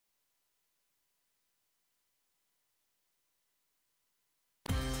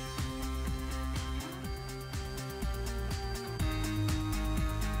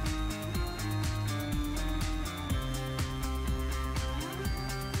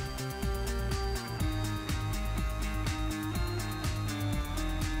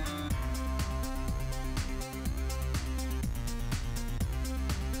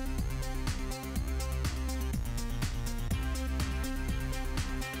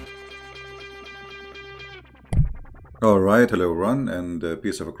All right, hello everyone, and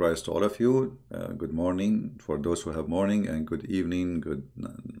peace of Christ to all of you. Good morning for those who have morning, and good evening, good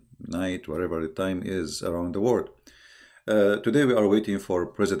night, wherever the time is around the world. Today we are waiting for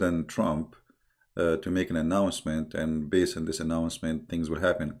President Trump to make an announcement, and based on this announcement, things will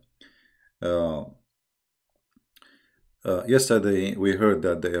happen. Uh, Yesterday we heard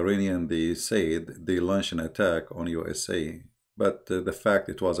that the Iranian, they said they launched an attack on USA, but the fact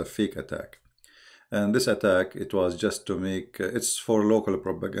it was a fake attack. And this attack, it was just to make, it's for local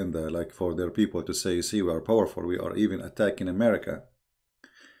propaganda, like for their people to say, see, we are powerful, we are even attacking America.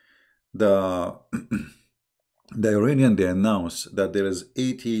 The, the Iranian, they announced that there is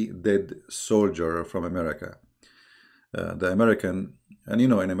 80 dead soldier from America. The American, and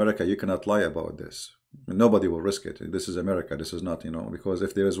in America, you cannot lie about this. Nobody will risk it. This is America. This is not, because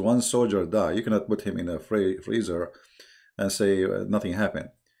if there is one soldier die, you cannot put him in a freezer and say nothing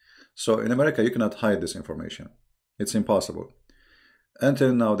happened. So in America, you cannot hide this information. It's impossible.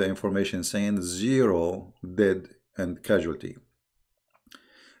 Until now, the information saying 0 dead and casualty.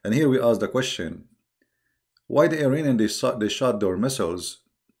 And here we ask the question, why the Iranian, they shot their missiles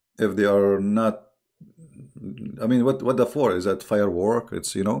if they are not, I mean, what the for? Is that firework?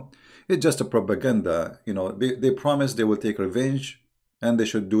 It's, it's just a propaganda. They promise they will take revenge and they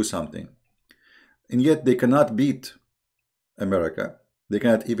should do something. And yet they cannot beat America. They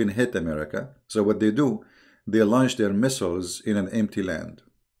cannot even hit America. So what they do, they launch their missiles in an empty land.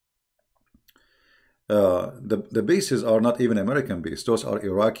 The bases are not even American bases. Those are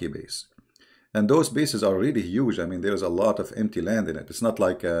Iraqi bases. And those bases are really huge. I mean, there's a lot of empty land in it. It's not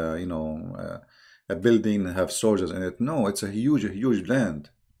like, a building have soldiers in it. No, it's a huge land.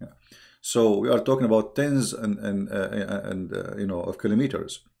 Yeah. So we are talking about tens of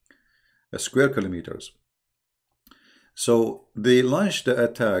kilometers, square kilometers. So they launched the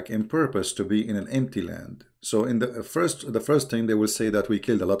attack in purpose to be in an empty land. So in the first thing, they will say that we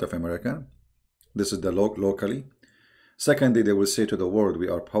killed a lot of American. This is the locally. Secondly, they will say to the world, we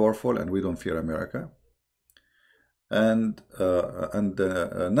are powerful and we don't fear America. And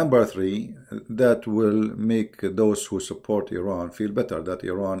number 3, that will make those who support Iran feel better, that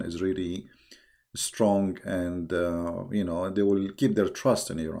Iran is really strong, and they will keep their trust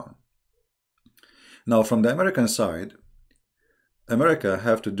in Iran. Now, from the American side, America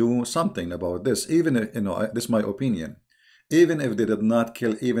have to do something about this. Even if, this is my opinion, even if they did not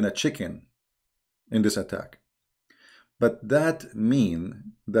kill even a chicken in this attack, but that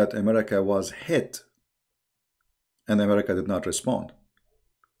mean that America was hit and America did not respond.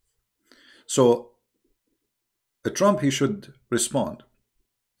 So Trump, he should respond,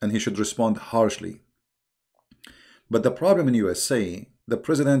 and he should respond harshly. But the problem in USA, the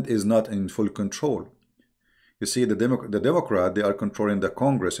president is not in full control. You see, the Democrat, they are controlling the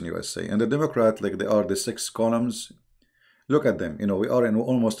Congress in USA, and the Democrat, like they are the 6 columns. Look at them. We are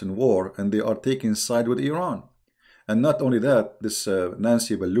almost in war, and they are taking side with Iran. And not only that, this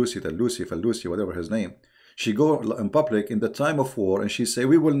Nancy Pelosi, whatever his name, she go in public in the time of war, and she say,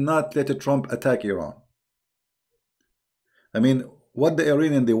 we will not let Trump attack Iran. I mean, what the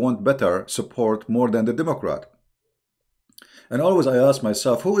Iranian, they want better support more than the Democrat. And always I ask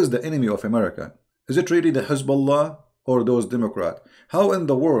myself, who is the enemy of America? Is it really the Hezbollah or those Democrats? How in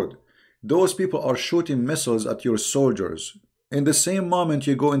the world those people are shooting missiles at your soldiers? In the same moment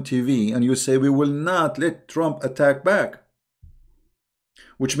you go on TV and you say, we will not let Trump attack back.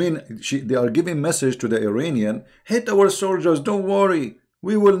 Which means they are giving message to the Iranian, hit our soldiers, don't worry.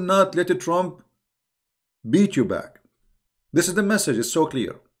 We will not let Trump beat you back. This is the message, it's so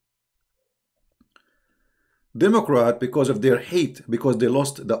clear. Democrat, because of their hate, because they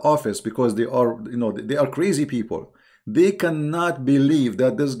lost the office, because they are, they are crazy people. They cannot believe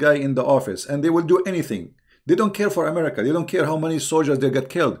that this guy in the office, and they will do anything. They don't care for America. They don't care how many soldiers they get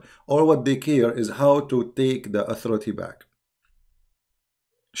killed. All what they care is how to take the authority back.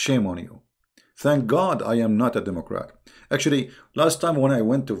 Shame on you. Thank God I am not a Democrat. Actually, last time when I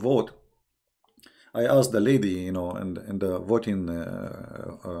went to vote, I asked the lady, in the voting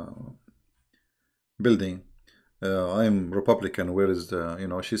building, I am Republican, where is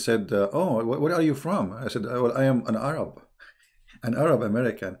the, she said, oh, where are you from? I said, well, I am an Arab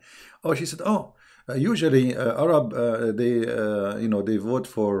American. Oh, she said, oh, usually Arab, they vote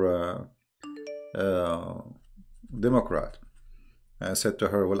for Democrat. I said to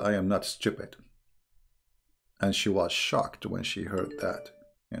her, well, I am not stupid. And she was shocked when she heard that,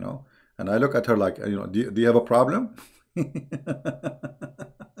 and I look at her like, do you have a problem?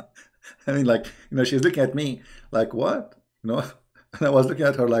 I mean, like, she's looking at me like, what? And I was looking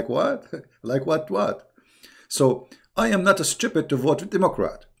at her like, what? Like, what? So I am not stupid to vote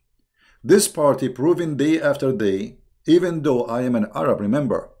Democrat. This party proving day after day Even though I am an Arab,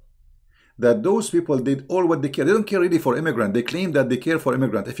 remember that those people did all what they care. They don't care really for immigrant. They claim that they care for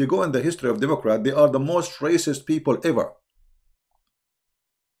immigrant. If you go in the history of Democrat, they are the most racist people ever.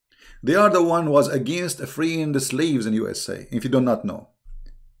 They are the one who was against freeing the slaves in USA, if you do not know.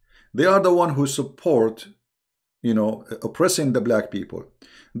 They are the one who support, oppressing the black people.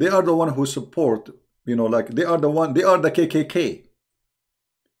 They are the one who support, like they are the KKK.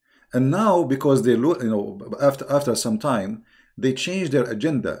 And now, because they, after some time, they change their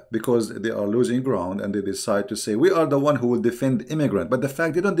agenda because they are losing ground, and they decide to say, we are the one who will defend immigrant. But the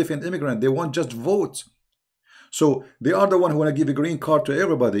fact, they don't defend immigrant, they want just votes. So they are the one who want to give a green card to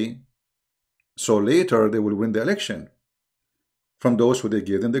everybody, so later they will win the election from those who they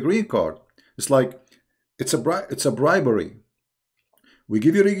give them the green card. It's like, it's a bribery. We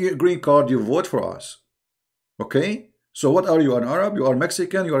give you a green card, you vote for us. Okay? So what are you, an Arab? You are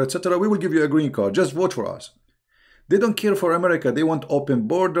Mexican, you are etc. We will give you a green card, just vote for us. They don't care for America. They want open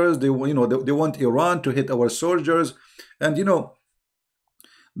borders. They want Iran to hit our soldiers. And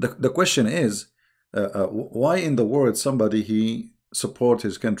the question is, why in the world somebody he support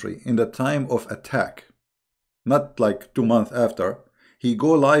his country in the time of attack, not like 2 months after, he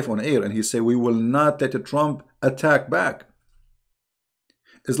go live on air and he say, we will not let Trump attack back.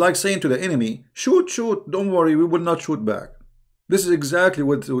 It's like saying to the enemy, shoot, don't worry, we will not shoot back. This is exactly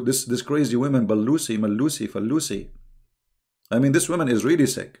what this crazy woman, Malusi. I mean, this woman is really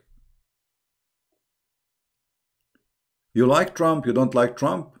sick. You like Trump, you don't like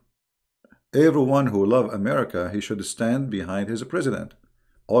Trump. Everyone who loves America, he should stand behind his president.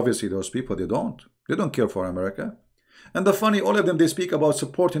 Obviously, those people, they don't care for America. And the funny, all of them, they speak about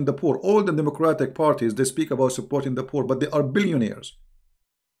supporting the poor. All the Democratic parties, they speak about supporting the poor, but they are billionaires.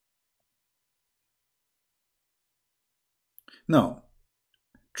 Now,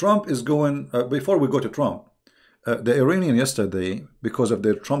 Trump is going, before we go to Trump, the Iranian yesterday, because of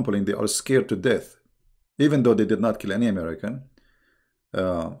their trampling, they are scared to death. Even though they did not kill any American,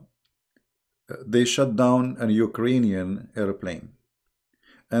 they shut down a Ukrainian airplane.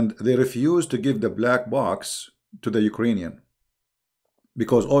 And they refused to give the black box to the Ukrainian,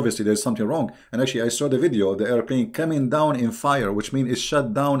 because obviously there's something wrong. And actually, I saw the video of the airplane coming down in fire, which means it's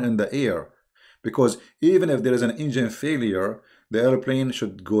shut down in the air. Because even if there is an engine failure, the airplane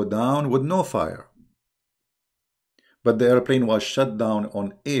should go down with no fire. But the airplane was shut down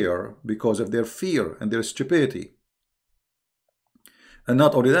on air because of their fear and their stupidity. And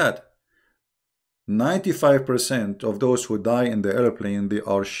not only that, 95% of those who die in the airplane, they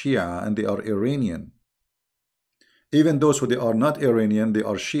are Shia and they are Iranian. Even those who they are not Iranian, they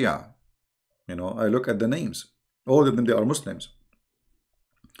are Shia. I look at the names. All of them, they are Muslims.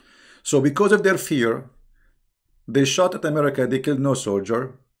 So because of their fear, they shot at America, they killed no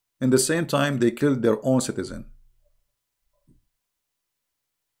soldier. In the same time, they killed their own citizen.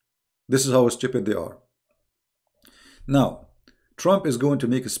 This is how stupid they are. Now, Trump is going to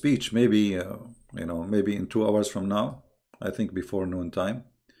make a speech, maybe, maybe in 2 hours from now. I think before noon time,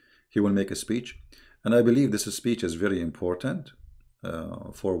 he will make a speech. And I believe this speech is very important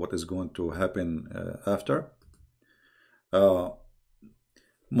for what is going to happen after.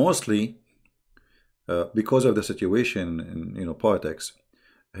 Mostly because of the situation in politics,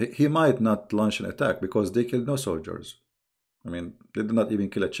 he might not launch an attack because they killed no soldiers. I mean, they did not even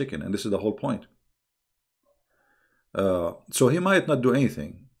kill a chicken, and this is the whole point. So he might not do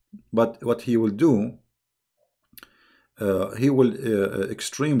anything, but what he will do, he will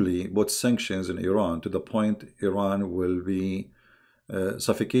extremely put sanctions in Iran to the point Iran will be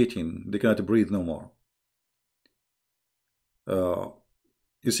suffocating. They cannot breathe no more.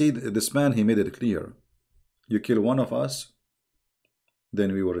 You see, this man, he made it clear. You kill one of us,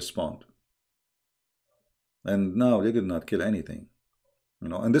 then we will respond. And now they did not kill anything.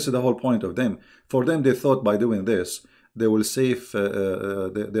 And this is the whole point of them. For them, they thought by doing this, they will save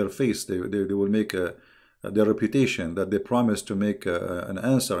their face. They will make their reputation, that they promised to make an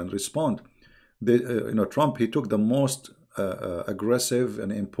answer and respond. Trump, he took the most aggressive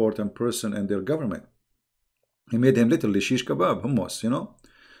and important person in their government. He made him literally shish kebab, hummus,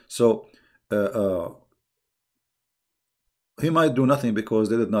 So he might do nothing because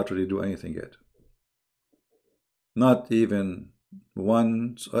they did not really do anything yet. Not even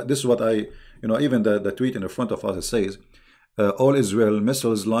one. This is what I, even the tweet in the front of us, it says, all Israel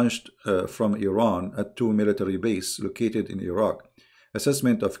missiles launched from Iran at 2 military bases located in Iraq.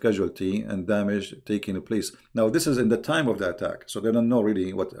 Assessment of casualty and damage taking place. Now, this is in the time of the attack, so they don't know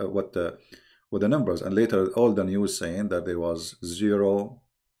really what the numbers. And later, all the news saying that there was 0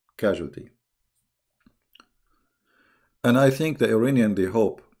 casualty. And I think the Iranian, they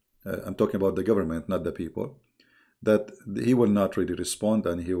hope, I'm talking about the government, not the people, that he will not really respond,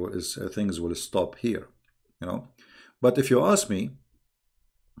 and things will stop here, you know. But if you ask me,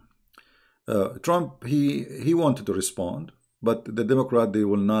 Trump, he wanted to respond, but the Democrat, they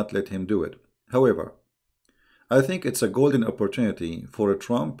will not let him do it. However, I think it's a golden opportunity for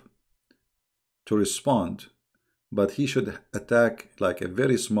Trump to respond, but he should attack like a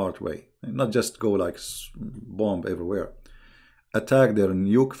very smart way, and not just go like bomb everywhere. Attack their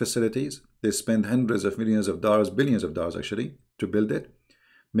nuke facilities. They spend hundreds of millions of dollars, billions of dollars actually, to build it,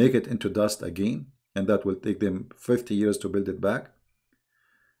 make it into dust again, and that will take them 50 years to build it back.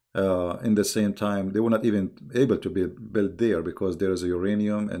 In the same time, they will not even able to be built there because there is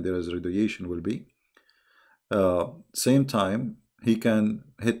uranium and there is radiation will be. Same time, he can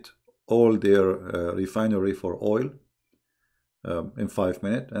hit all their refinery for oil in 5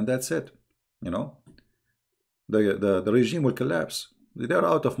 minutes, and that's it. You know, the regime will collapse. They're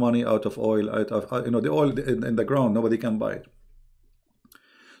out of money, out of oil, out of the oil in the ground. Nobody can buy it.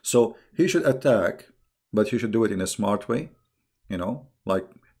 So he should attack, but he should do it in a smart way. You know, like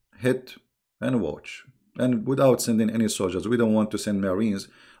hit and watch, and without sending any soldiers. We don't want to send Marines.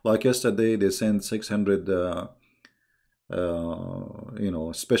 Like yesterday, they sent 600,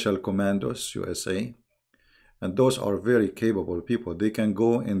 special commandos, USA, and those are very capable people. They can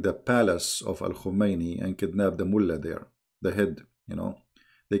go in the palace of Al Khomeini and kidnap the mullah there, the head. You know,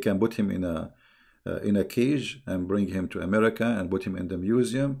 they can put him in a cage and bring him to America and put him in the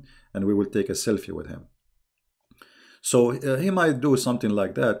museum, and we will take a selfie with him. So he might do something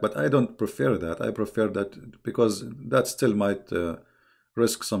like that, but I don't prefer that. I prefer that because that still might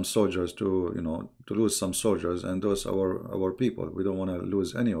risk some soldiers to lose some soldiers, and those are our people. We don't want to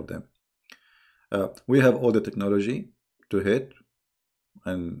lose any of them. We have all the technology to hit,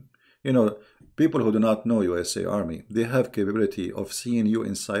 and people who do not know USA Army, they have capability of seeing you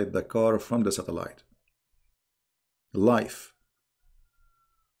inside the car from the satellite. Live.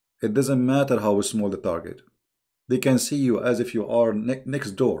 It doesn't matter how small the target. They can see you as if you are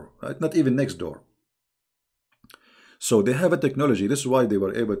next door, right? Not even next door. So they have a technology. This is why they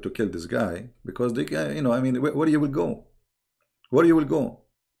were able to kill this guy, because they can, where you will go? Where you will go?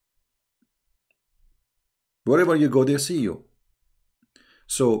 Wherever you go, they see you.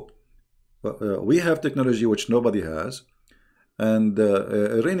 So we have technology which nobody has, and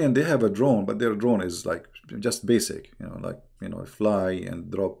Iranian, they have a drone, but their drone is like just basic, fly and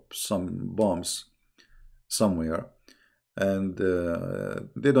drop some bombs somewhere, and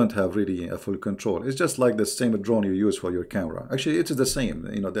they don't have really a full control. It's just like the same drone you use for your camera. Actually, it is the same.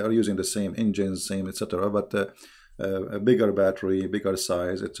 They are using the same engines, same etc., but a bigger battery, bigger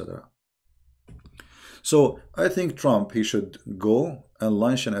size, etc. So I think Trump, he should go and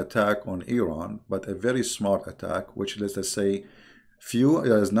launch an attack on Iran, but a very smart attack, which, let's say, few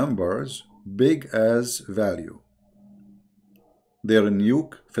as numbers, big as value. Their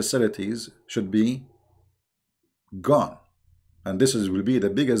nuke facilities should be gone, and this will be the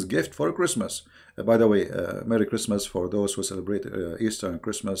biggest gift for Christmas. By the way, Merry Christmas for those who celebrate Easter and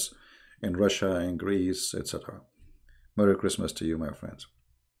Christmas in Russia and Greece, etc. Merry Christmas to you, my friends.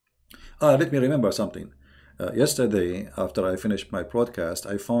 Let me remember something. Yesterday, after I finished my broadcast,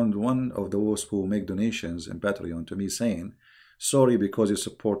 I found one of those who make donations in Patreon to me saying, sorry, because you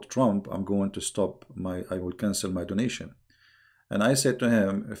support Trump, I'm going to stop I will cancel my donation. And I said to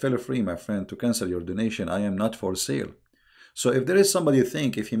him, feel free, my friend, to cancel your donation. I am not for sale. So if there is somebody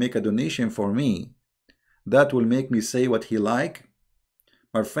think if he make a donation for me, that will make me say what he like,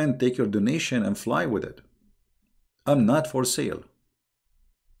 my friend, take your donation and fly with it. I'm not for sale.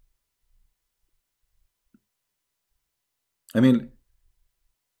 I mean,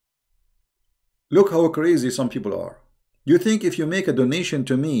 look how crazy some people are. You think if you make a donation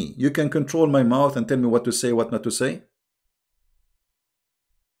to me, you can control my mouth and tell me what to say, what not to say?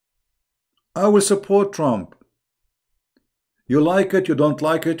 I will support Trump. You like it, you don't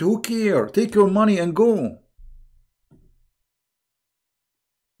like it, who cares? Take your money and go.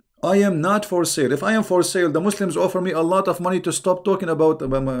 I am not for sale. If I am for sale, the Muslims offer me a lot of money to stop talking about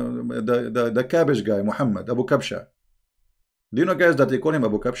the cabbage guy, Muhammad, Abu Kabsha. Do you know, guys, that they call him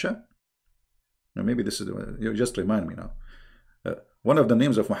Abu Kabsha? Maybe this is, you just remind me now. One of the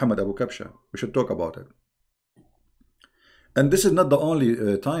names of Muhammad, Abu Kabsha. We should talk about it. And this is not the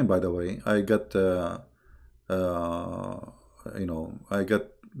only time, by the way, I got,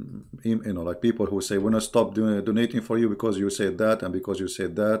 like people who say, we're going to stop donating for you because you said that, and because you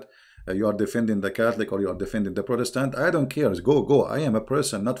said that, you are defending the Catholic or you are defending the Protestant. I don't care. Go. I am a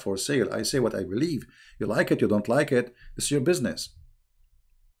person, not for sale. I say what I believe. You like it, you don't like it. It's your business.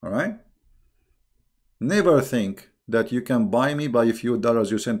 All right? Never think that you can buy me by a few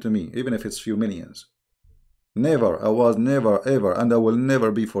dollars you send to me, even if it's few millions. Never. I was never, ever, and I will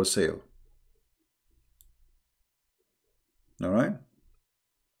never be for sale. All right?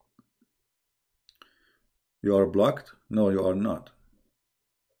 You are blocked? No, you are not.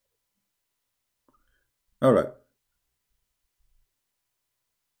 All right.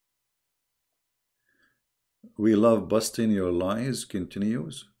 We love busting your lies.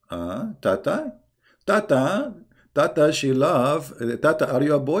 Continues. Tata? Tata? Tata, she love. Tata, are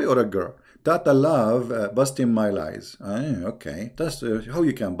you a boy or a girl? Tata love busting my lies. Okay. That's how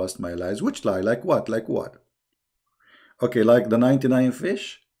you can bust my lies. Which lie? Like what? Like what? Okay, like the 99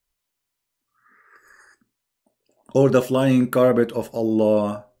 fish? Or the flying carpet of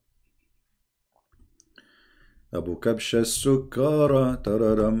Allah? أبو كبشة السكارة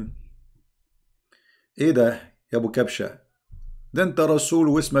تررم. إيه ده يا أبو كبشة؟ ده أنت رسول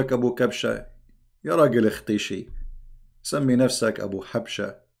واسمك أبو كبشة. يا راجل اختشي. سمي نفسك أبو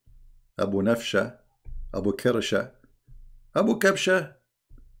حبشة، أبو نفشة، أبو كرشة، أبو كبشة.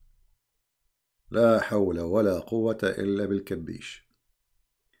 لا حول ولا قوة إلا بالكبيش.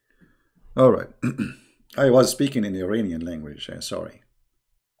 Alright. I was speaking in Iranian language. Sorry.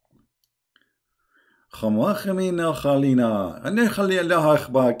 خماخمينا خالينا أن يخلي الله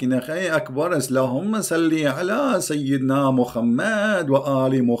أخباكنا خي أكبر اللهم صلي على سيدنا محمد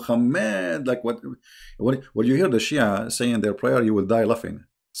وآل محمد. Like when you hear the Shia saying their prayer, you will die laughing,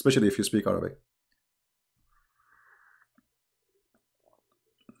 especially if you speak Arabic.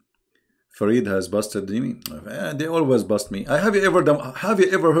 Farid has busted me. They always bust me. Have you ever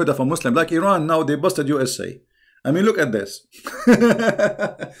heard of a Muslim like Iran? Now they busted USA. I mean, look at this.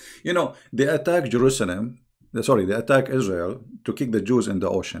 You know, they attack Jerusalem. Sorry, they attack Israel to kick the Jews in the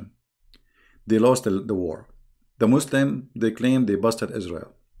ocean. They lost the war. The Muslim, they claim they busted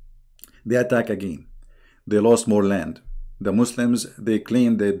Israel. They attack again. They lost more land. The Muslims, they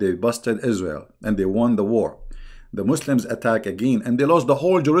claim that they busted Israel and they won the war. The Muslims attack again and they lost the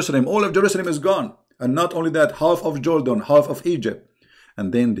whole Jerusalem. All of Jerusalem is gone. And not only that, half of Jordan, half of Egypt.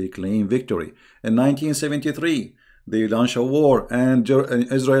 And then they claim victory. In 1973, they launched a war, and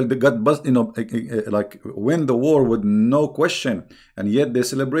Israel got like win the war with no question, and yet they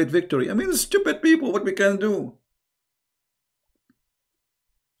celebrate victory. I mean, stupid people, what we can do?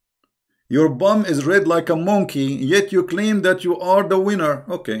 Your bum is red like a monkey, yet you claim that you are the winner.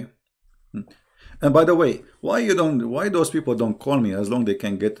 Okay. And by the way, why those people don't call me as long as they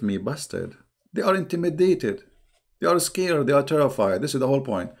can get me busted? They are intimidated. They are scared. They are terrified. This is the whole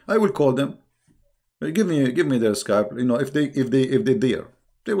point. I will call them. Give me their Skype. You know, if they dare,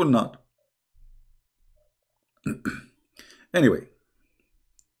 they will not. Anyway,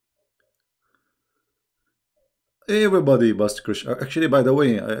 everybody bust Christian. Actually, by the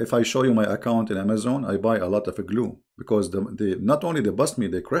way, if I show you my account in Amazon, I buy a lot of glue because they not only they bust me,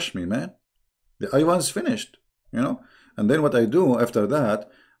 they crush me, man. I was finished, you know. And then what I do after that,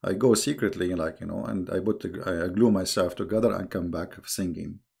 I go secretly, like, you know, and I glue myself together and come back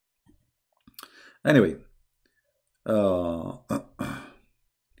singing. Anyway,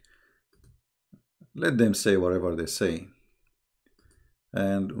 let them say whatever they say.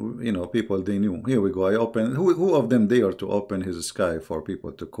 And, you know, people, they knew. Here we go. I open. Who of them dare to open his Skype for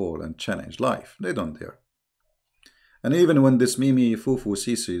people to call and challenge life? They don't dare. And even when this Mimi Fufu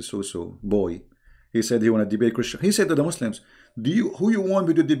Sisi Susu boy, he said he want to debate Christian. He said to the Muslims, who you want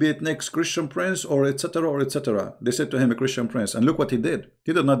me to debate next, Christian Prince or etc. or etc.? They said to him, a Christian Prince. And look what he did.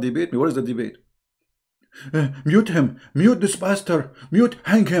 He did not debate me. Where is the debate? Mute him. Mute this bastard. Mute.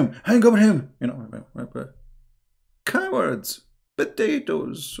 Hang him. Hang over him. You know, cowards.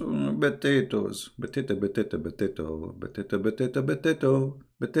 Potatoes. Potatoes. Potato, potato, potato. Potato, potato, potato.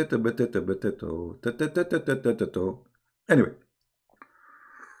 Potato, potato, potato. Anyway.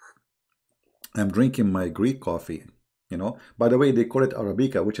 I'm drinking my Greek coffee, you know. By the way, they call it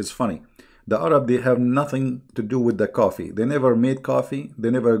Arabica, which is funny. The Arab, they have nothing to do with the coffee. They never made coffee.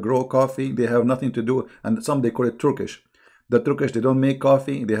 They never grow coffee. They have nothing to do. And some, they call it Turkish. The Turkish, they don't make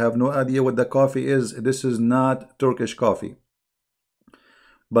coffee. They have no idea what the coffee is. This is not Turkish coffee.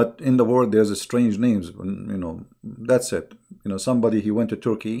 But in the world, there's strange names, you know. That's it. You know, somebody, he went to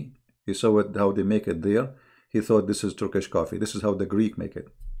Turkey. He saw it, how they make it there. He thought this is Turkish coffee. This is how the Greek make it.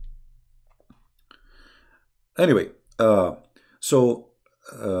 Anyway, you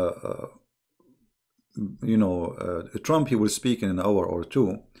know, Trump, he will speak in an hour or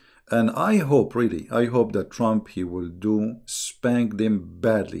two. And I hope, really, I hope that Trump, he will spank them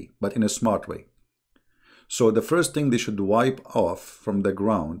badly, but in a smart way. So the first thing, they should wipe off from the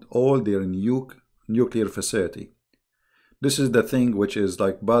ground all their nuclear facility. This is the thing which is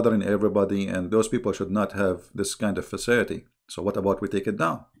like bothering everybody, and those people should not have this kind of facility. So what about we take it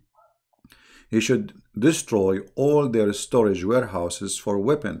down? He should destroy all their storage warehouses for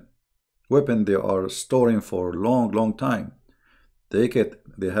weapon they are storing for long time. Take it,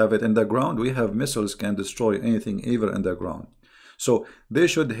 they have it in the ground. We have missiles can destroy anything even in the ground. So they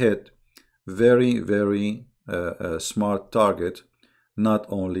should hit very smart target, not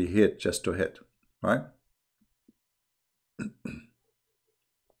only hit just to hit, right?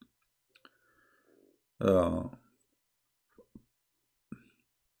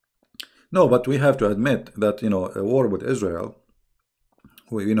 No, but we have to admit that, you know, a war with Israel,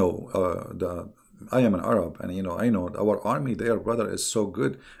 you know, I am an Arab, and you know, I know our army there, brother, is so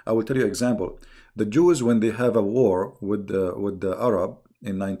good. I will tell you example. The Jews, when they have a war with the Arab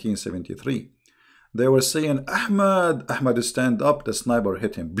in 1973, they were saying, Ahmad stand up, the sniper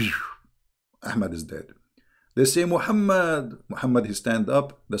hit him. Ahmad is dead. They say Muhammad he stand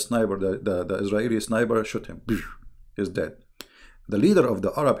up, the sniper, the Israeli sniper shot him. He's dead. The leader of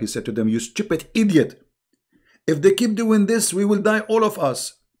the Arab, he said to them, you stupid idiot. If they keep doing this, we will die, all of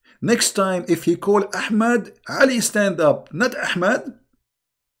us. Next time, if he call Ahmad, Ali stand up, not Ahmad.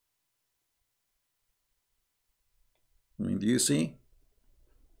 I mean, do you see?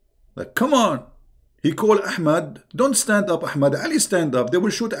 Like, come on. He called Ahmad, don't stand up, Ahmad, Ali stand up. They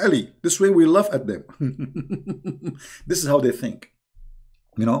will shoot Ali. This way we laugh at them. This is how they think.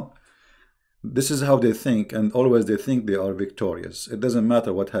 You know? This is how they think, and always they think they are victorious. It doesn't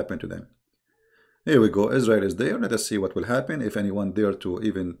matter what happened to them. Here we go. Israel is there. Let us see what will happen. If anyone dare to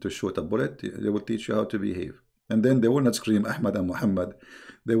even to shoot a bullet, they will teach you how to behave. And then they will not scream Ahmad and Muhammad.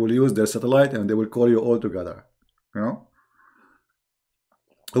 They will use their satellite and they will call you all together. You know?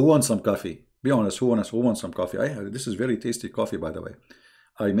 Who wants some coffee? Be honest. Who wants some coffee? This is very tasty coffee, by the way.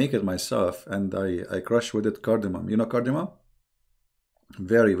 I make it myself, and I crush with it cardamom. You know cardamom?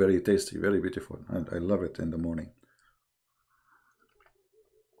 Very tasty, very beautiful, and I love it in the morning.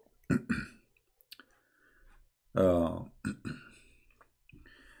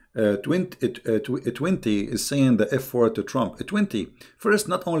 20 is saying the F word to Trump. 20, first,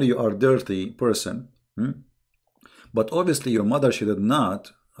 not only you are a dirty person, but obviously your mother, she did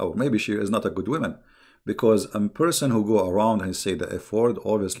not, or maybe she is not a good woman, because a person who go around and say the F word,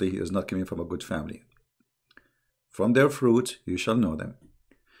 obviously he is not coming from a good family. From their fruit you shall know them.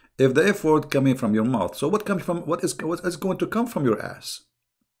 If the F word coming from your mouth, so what is going to come from your ass?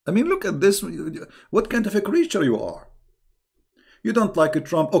 I mean, look at this. What kind of a creature you are? You don't like a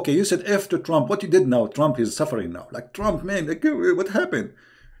Trump. Okay, you said F to Trump. What you did now? Trump is suffering now. Like, Trump, man, like, what happened?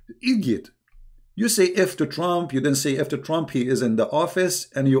 Idiot. You say F to Trump. You then say F to Trump. He is in the office,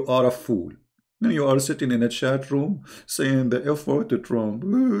 and you are a fool. And you are sitting in a chat room saying the F word to Trump.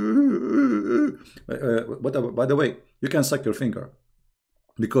 By the way, you can suck your finger.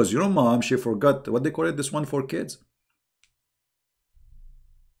 Because your mom, she forgot, what they call it, this one for kids?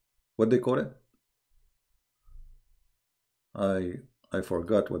 What they call it? I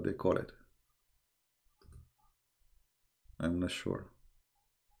forgot what they call it. I'm not sure.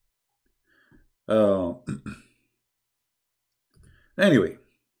 Anyway.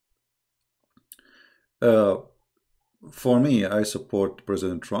 For me, I support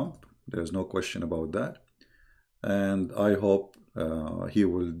President Trump. There's no question about that. And I hope he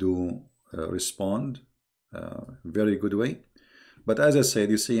will respond very good way. But as I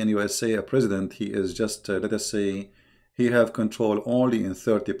said, you see in USA, a president, he is just, let us say, he have control only in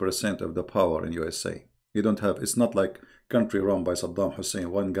 30% of the power in USA. You don't have, it's not like country run by Saddam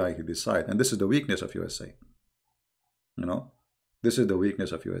Hussein, one guy who decide. And this is the weakness of USA. You know, this is the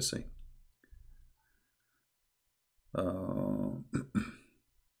weakness of USA.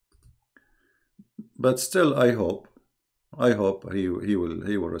 But still, I hope he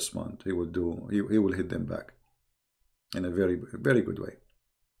will respond. He will hit them back in a very good way.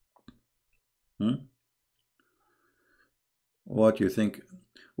 What you think?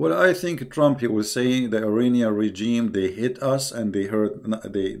 Well, I think Trump, he will say the Iranian regime, they hit us and they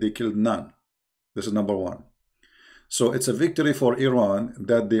killed none. This is number one. So it's a victory for Iran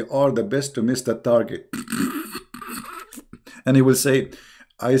that they are the best to miss that target. And he will say,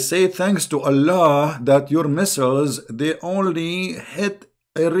 I say thanks to Allah that your missiles, they only hit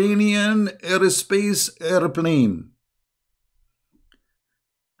Iranian airspace airplane.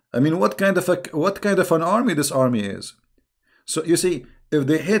 I mean, what kind of an army this army is? So you see, if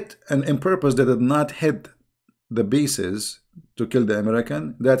they hit and in purpose they did not hit the bases to kill the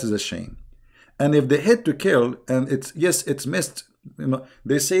American, that is a shame. And if they hit to kill and it's missed, you know,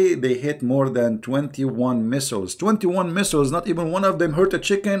 they say they hit more than 21 missiles. 21 missiles, not even one of them hurt a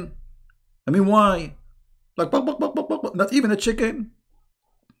chicken. I mean, why? Like, not even a chicken.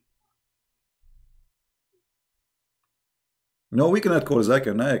 No, we cannot call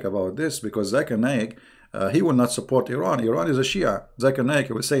Zakir Naik about this because Zakir Naik, he will not support Iran. Iran is a Shia. Zakir Naik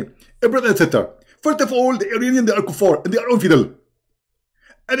will say, brother and sister, first of all, the Iranians, they are kuffar and they are infidel.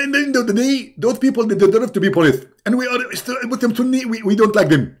 And at the end of the day, those people, they deserve to be punished. And we are still with them Sunni, we don't like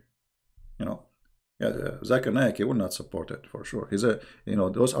them. You know, yeah, Zakir Naik, he will not support it for sure. He's a, you know,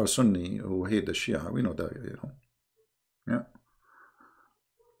 those are Sunni who hate the Shia. We know that, you know. Yeah.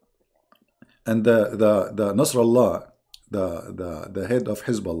 And the Nasrallah, the head of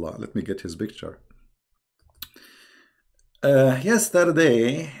Hezbollah, let me get his picture.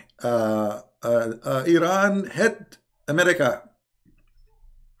 Yesterday, Iran hit America.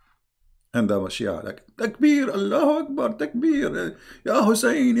 And the Shia like, Takbir, Allah Akbar, Takbir, Ya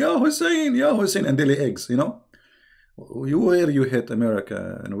Hussein, Ya Hussein, Ya Hussein, and they lay eggs, you know. Where you hit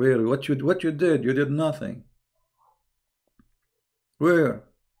America and where, what you did? You did nothing. Where?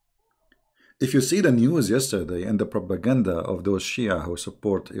 If you see the news yesterday and the propaganda of those Shia who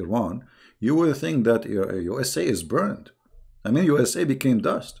support Iran, you will think that USA is burned. I mean, USA became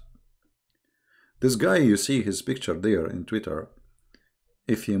dust. This guy, you see his picture there in Twitter.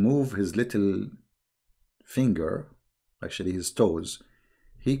 If he move his little finger, actually his toes,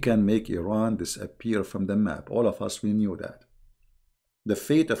 he can make Iran disappear from the map. All of us, we knew that. The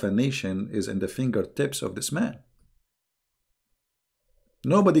fate of a nation is in the fingertips of this man.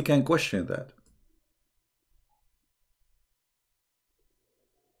 Nobody can question that.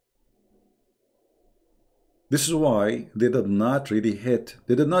 This is why they did not really hit.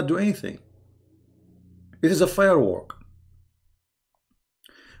 They did not do anything. It is a firework.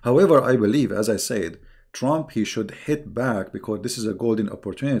 However, I believe, as I said, Trump, he should hit back because this is a golden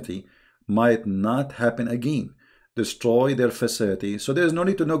opportunity. Might not happen again. Destroy their facility. So there is no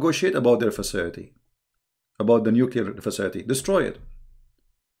need to negotiate about their facility, about the nuclear facility. Destroy it.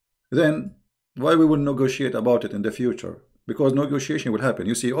 Then why we will negotiate about it in the future? Because negotiation will happen.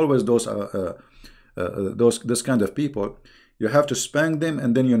 You see, always this kind of people, you have to spank them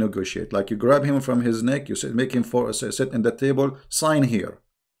and then you negotiate. Like you grab him from his neck, you make him sit in the table, sign here.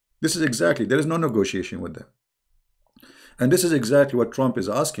 This is exactly, there is no negotiation with them. And this is exactly what Trump is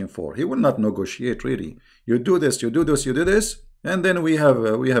asking for. He will not negotiate really. You do this, you do this, you do this, and then we have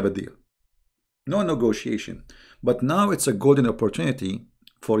a deal. No negotiation. But now it's a golden opportunity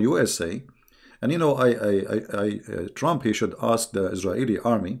for USA. And you know, Trump, he should ask the Israeli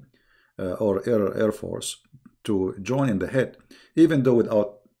army or Air Force to join in the hit, even though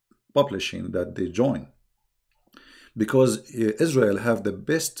without publishing that they join. Because Israel have the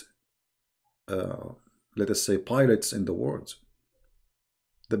best let us say pilots in the world,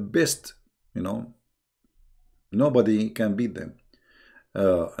 the best, you know, nobody can beat them,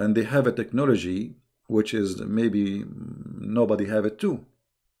 and they have a technology which is maybe nobody have it too,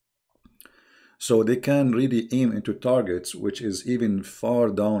 so they can really aim into targets which is even far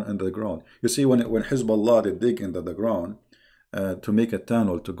down in the ground. You see, when Hezbollah, they dig into the ground to make a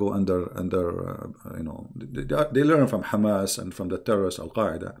tunnel to go under you know, they learn from Hamas and from the terrorists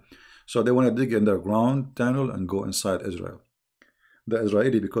Al-Qaeda. So they want to dig underground tunnel and go inside Israel. The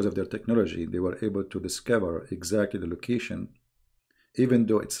Israeli, because of their technology, they were able to discover exactly the location, even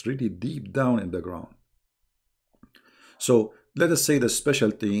though it's really deep down in the ground. So let us say the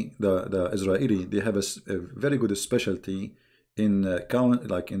specialty, the Israeli, they have a very good specialty in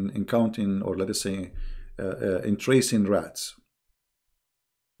counting, or let us say in tracing rats.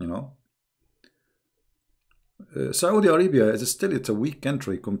 You know, Saudi Arabia is still, it's a weak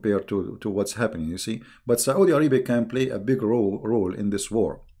country compared to what's happening, you see. But Saudi Arabia can play a big role in this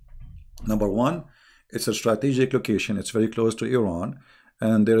war. Number one, it's a strategic location. It's very close to Iran,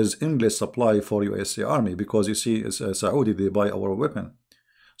 and there is endless supply for USA Army because you see, Saudi, they buy our weapon.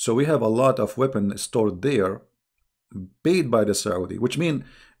 So we have a lot of weapons stored there, paid by the Saudi, which means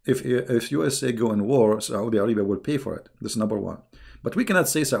if USA go in war, Saudi Arabia will pay for it. This is number one. But we cannot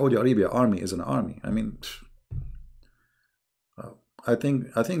say Saudi Arabia army is an army. I mean, I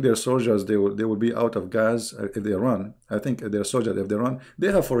think their soldiers, they will be out of gas if they run. I think their soldiers, if they run,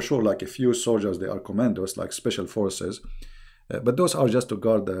 they have for sure like a few soldiers. They are commandos, like special forces, but those are just to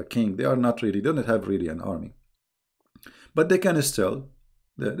guard the king. They are not really, they don't have really an army. But they can still,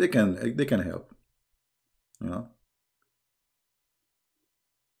 they can help, you know.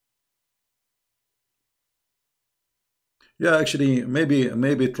 Yeah, actually,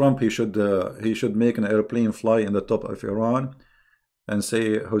 maybe Trump, he should make an airplane fly in the top of Iran and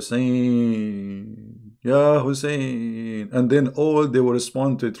say Hussein, yeah, Hussein, and then all they will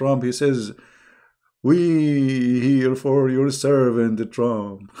respond to Trump. He says, "We here for your servant,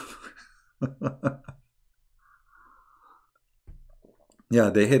 Trump." Yeah,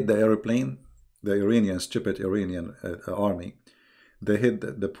 they hit the airplane. the Iranian, stupid Iranian army. They hit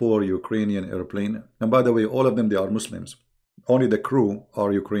the poor Ukrainian airplane. And by the way, all of them, they are Muslims. Only the crew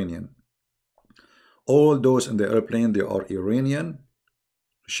are Ukrainian. All those in the airplane, they are Iranian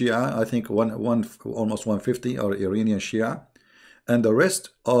Shia. I think almost 150 are Iranian Shia. And the rest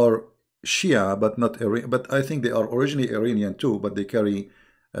are Shia, but not Iranian. But I think they are originally Iranian too, but they carry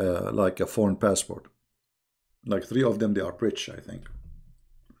like a foreign passport. Like 3 of them, they are British, I think.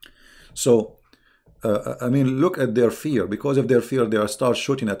 So, I mean, look at their fear. Because of their fear, they start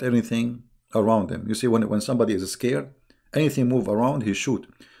shooting at anything around them. You see, when somebody is scared, anything move around, he shoot.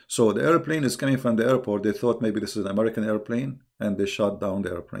 So the airplane is coming from the airport. They thought maybe this is an American airplane, and they shot down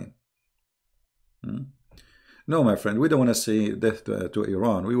the airplane. No, my friend, we don't want to say death to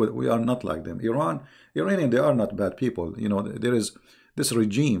Iran. We are not like them. Iranian, they are not bad people. You know, this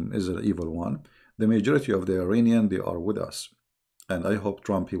regime is an evil one. The majority of the Iranian, they are with us. And I hope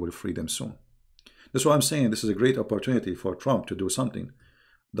Trump, he will free them soon. That's why I'm saying this is a great opportunity for Trump to do something.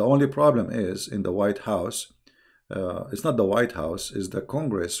 The only problem is in the White House. It's not the White House, it's the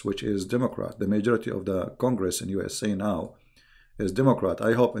Congress, which is Democrat. The majority of the Congress in USA now is Democrat.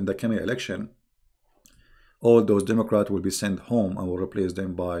 I hope in the coming election, all those Democrats will be sent home and will replace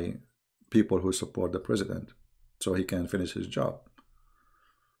them by people who support the president so he can finish his job.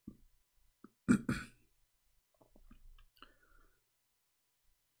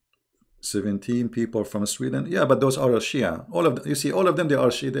 17 people from Sweden. Yeah, but those are Shia. All of them, you see, all of them, they are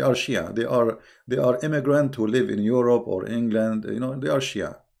Shia. They are Shia. They are immigrants who live in Europe or England. You know, they are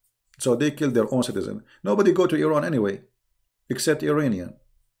Shia. So they kill their own citizen. Nobody go to Iran anyway, except Iranian.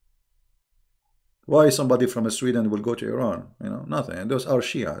 Why somebody from Sweden will go to Iran? You know, nothing. And those are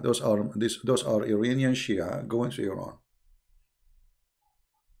Shia. Those are Iranian Shia going to Iran.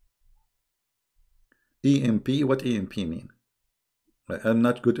 EMP. What EMP mean? I'm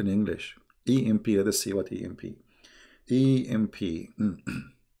not good in English. EMP. Let us see what EMP. EMP.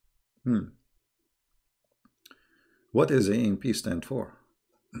 What does EMP stand for?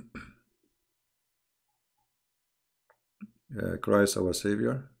 Christ our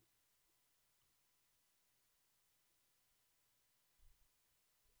Savior.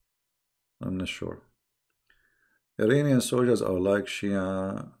 I'm not sure. Iranian soldiers are like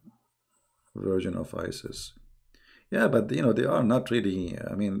Shia version of ISIS. Yeah, but you know, they are not really.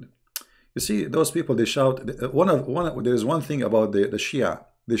 I mean, you see, those people, they shout. There is one thing about the Shia.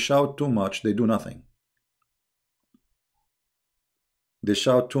 They shout too much. They do nothing. They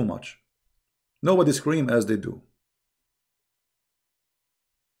shout too much. Nobody scream as they do.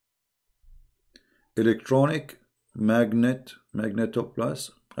 Electronic magneto+.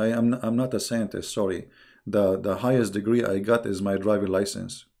 I'm not a scientist. Sorry. The highest degree I got is my driving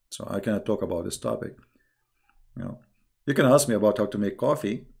license. So I cannot talk about this topic. You know, you can ask me about how to make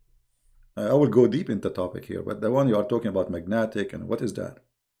coffee. I will go deep into the topic here, but the one you are talking about, magnetic, and what is that?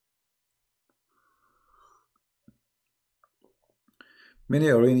 Many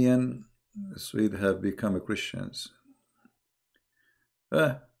Iranian Swedes have become Christians.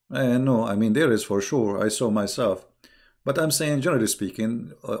 No, I mean, there is for sure. I saw myself. But I'm saying, generally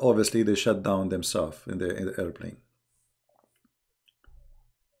speaking, obviously they shut down themselves in the airplane.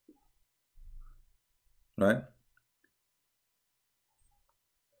 Right?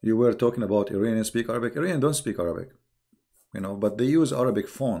 You were talking about Iranians speak Arabic. Iranians don't speak Arabic, you know, but they use Arabic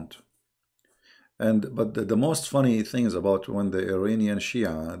font. But the most funny thing is about when the Iranian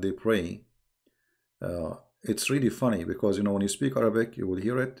Shia, they pray, it's really funny because, you know, when you speak Arabic, you will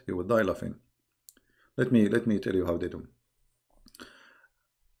hear it, you will die laughing. Let me tell you how they do.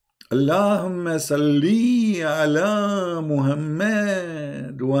 Allahumma salli ala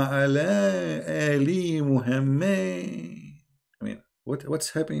Muhammad wa ala ali Muhammad. I mean,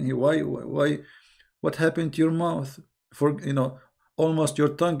 what's happening here? Why what happened to your mouth? For, you know, almost your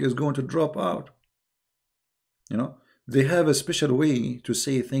tongue is going to drop out. You know, they have a special way to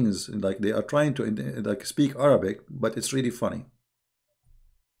say things, like they are trying to like speak Arabic, but it's really funny.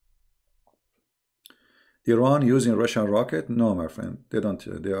 Iran using Russian rocket? No, my friend, they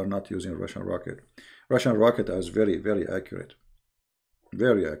don't. They are not using Russian rocket. Russian rocket is very, very accurate.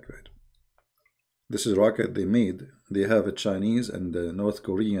 Very accurate. This is rocket they made. They have a Chinese and the North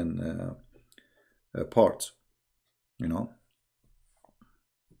Korean parts. You know.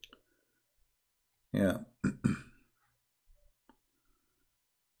 Yeah.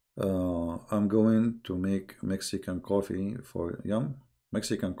 I'm going to make Mexican coffee for Yum.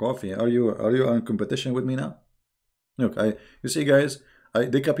 Mexican coffee. Are you in competition with me now? Look, you see, guys,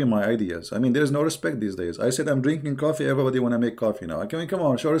 they copy my ideas. I mean, there's no respect these days. I said I'm drinking coffee. Everybody want to make coffee now. I mean, come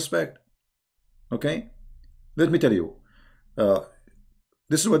on, show respect. Okay? Let me tell you.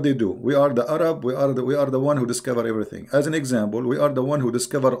 This is what they do. We are the Arab. We are the one who discover everything. As an example, we are the one who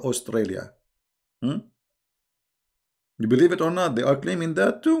discover Australia. You believe it or not? They are claiming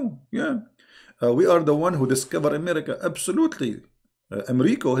that too. Yeah. We are the one who discover America. Absolutely.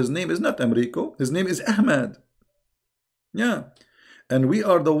 Americo. His name is not Americo. His name is Ahmed. Yeah. And we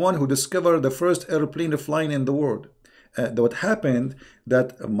are the one who discovered the first airplane flying in the world. What happened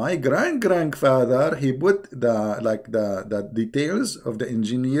that my grandfather, he put the details of the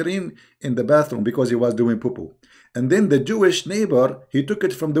engineering in the bathroom because he was doing poo-poo. And then the Jewish neighbor, he took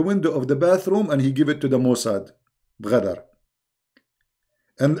it from the window of the bathroom and he gave it to the Mossad brother.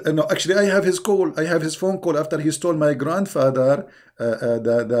 And no, actually, I have his call. I have his phone call after he told my grandfather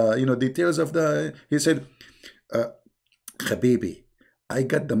the details of the. He said, "Habibi, I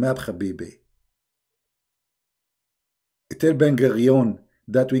got the map, Habibi. Tell Ben Gurion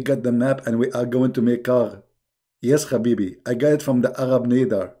that we got the map and we are going to make car. Yes, Habibi, I got it from the Arab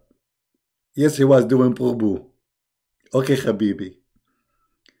leader. Yes, he was doing purbu. Okay, Habibi.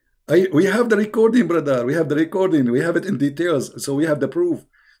 We have the recording, brother. We have the recording. We have it in details. So we have the proof.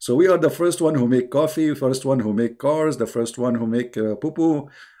 So we are the first one who make coffee, first one who make cars, the first one who make poo-poo.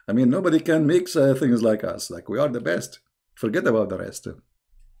 I mean, nobody can make things like us. Like, we are the best. Forget about the rest.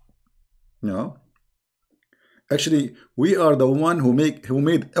 No. Actually, we are the one who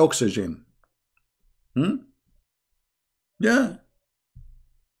made oxygen. Yeah.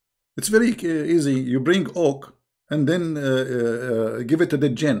 It's very easy. You bring oak and then give it to the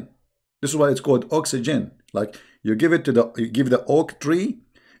jinn. This is why it's called oxygen. Like, you give the oak tree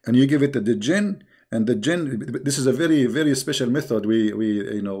and you give it to the jinn, and the jinn. This is a very, very special method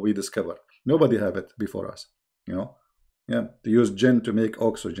we discover. Nobody have it before us. Yeah, to use jinn to make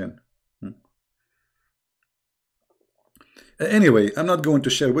oxygen. Anyway, I'm not going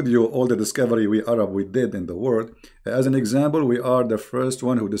to share with you all the discovery we did in the world. As an example, we are the first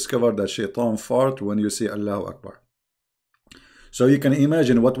one who discovered that shaitan fart when you say Allahu Akbar. So you can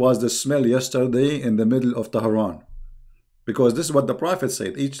imagine what was the smell yesterday in the middle of Tehran. Because this is what the Prophet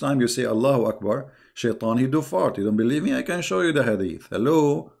said. Each time you say Allahu Akbar, shaitan, he do fart. You don't believe me? I can show you the hadith.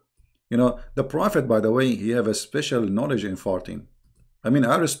 Hello? The Prophet, by the way, he have a special knowledge in farting. I mean,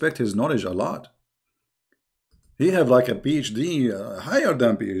 I respect his knowledge a lot. He have like a PhD, higher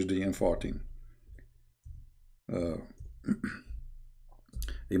than PhD in farting.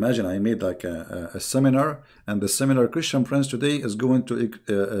 Imagine I made like a seminar, and the seminar Christian Prince today is going to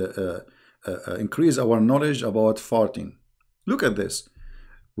increase our knowledge about farting. Look at this.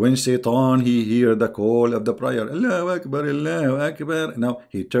 When Satan, he hear the call of the prayer, Allahu Akbar, Allahu Akbar. Now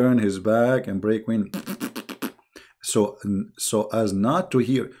he turn his back and break wind. So as not to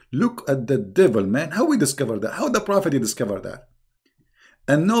hear. Look at the devil, man. How we discover that? How the Prophet discovered that?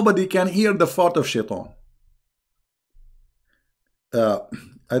 And nobody can hear the fart of shaitan.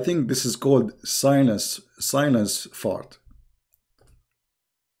 I think this is called silence fart.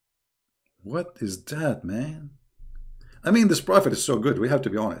 What is that, man? I mean, this Prophet is so good. We have to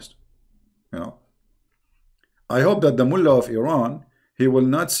be honest. I hope that the mullah of Iran, he will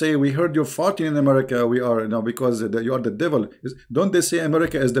not say, we heard you farting in America. We are because you are the devil. Don't they say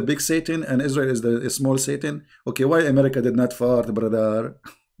America is the big Satan and Israel is the small Satan? Okay, why America did not fart, brother?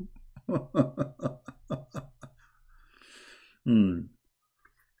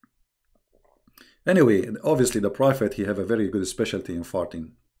 Anyway, obviously the Prophet, he have a very good specialty in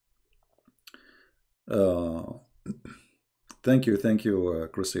farting. Thank you,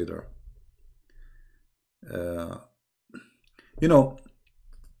 Crusader.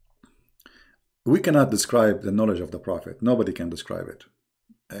 We cannot describe the knowledge of the Prophet. Nobody can describe it.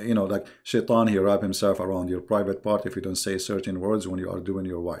 Like shaitan, he wrap himself around your private part if you don't say certain words when you are doing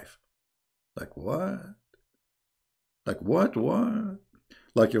your wife. Like what? Like what?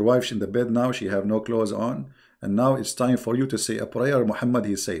 Like your wife's in the bed now, she have no clothes on, and now it's time for you to say a prayer Muhammad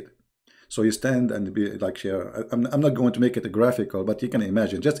he said. So you stand and be like, I'm not going to make it graphical, but you can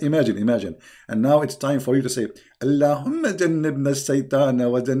imagine. Just imagine. And now it's time for you to say, Allahumma jannibna shaytana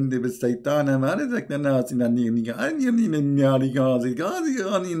wa jannib shaytana ma razaqtana.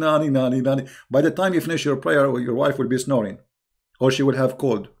 By the time you finish your prayer, your wife will be snoring, or she will have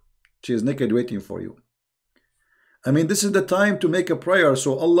cold. She is naked waiting for you. I mean, this is the time to make a prayer,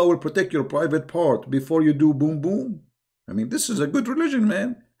 so Allah will protect your private part before you do boom boom. I mean, this is a good religion,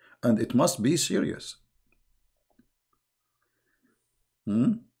 man. And it must be serious.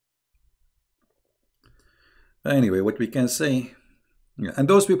 Anyway, what we can say, and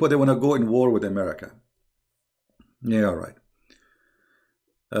those people, they want to go in war with America. Yeah, all right.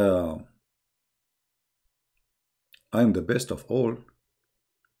 I'm the best of all.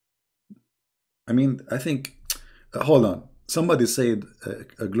 I mean, I think, hold on. Somebody said,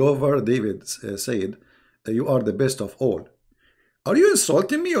 Glover David said, you are the best of all. Are you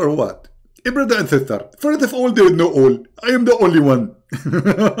insulting me or what? Brother and sister, first of all, there is no all. I am the only one.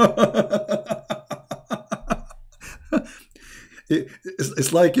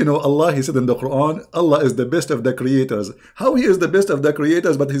 It's like, you know, Allah, he said in the Quran, Allah is the best of the creators. How he is the best of the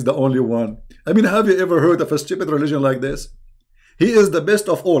creators, but he's the only one? I mean, have you ever heard of a stupid religion like this? He is the best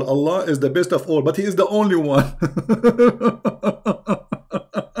of all. Allah is the best of all, but he is the only one.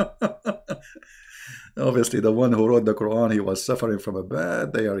 Obviously, the one who wrote the Quran, he was suffering from a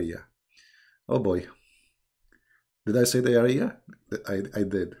bad diarrhea. Oh boy. Did I say diarrhea? I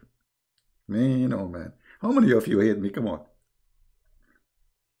did. Man, oh man. How many of you hate me? Come on.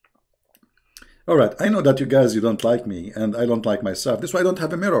 All right, I know that you guys, you don't like me, and I don't like myself. That's why I don't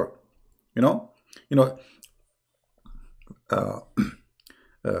have a mirror. You know,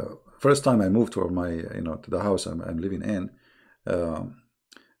 first time I moved to my, to the house I'm living in,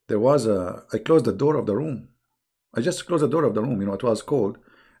 there was I closed the door of the room. I just closed the door of the room. It was cold,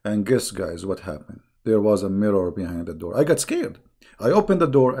 and guess, guys, what happened? There was a mirror behind the door. I got scared. I opened the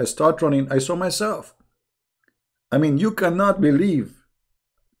door. I start running. I saw myself. I mean, you cannot believe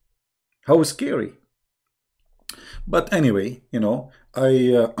how scary. But anyway,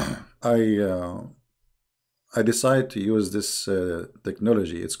 I decided to use this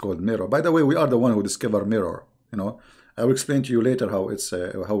technology. It's called mirror. By the way, we are the one who discovered mirror. I will explain to you later how it's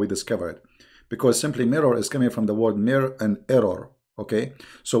how we discover it, because simply mirror is coming from the word mirror and error. Okay,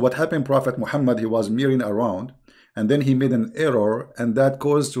 so what happened? Prophet Muhammad, he was mirroring around, and then he made an error, and that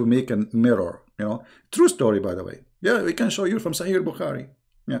caused to make a mirror. True story, by the way. Yeah, we can show you from Sahih Bukhari.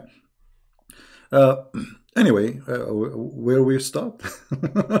 Yeah. Anyway, where we stopped?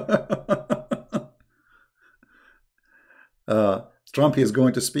 Trump is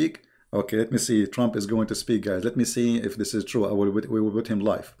going to speak. Okay, let me see. Trump is going to speak, guys. Let me see if this is true. We will put him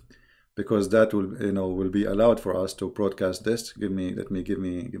live, because that will will be allowed for us to broadcast this. Give me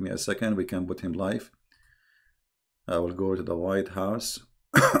a second. We can put him live. I will go to the White House.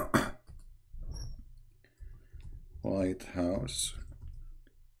 White House.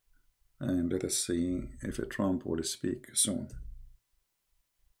 And let us see if Trump will speak soon.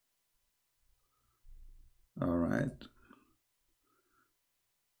 All right.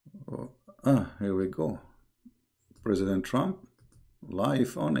 Here we go. President Trump,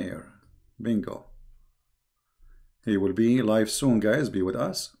 live on air. Bingo. He will be live soon, guys. Be with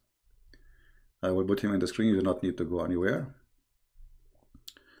us. I will put him on the screen. You do not need to go anywhere.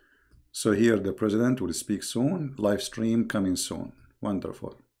 So here the president will speak soon. Live stream coming soon.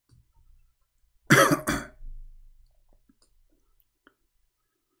 Wonderful.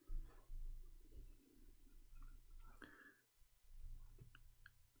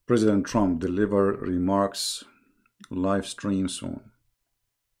 President Trump deliver remarks, live stream soon.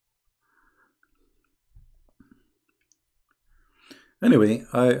 Anyway,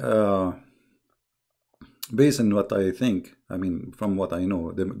 based on what I think, I mean, from what I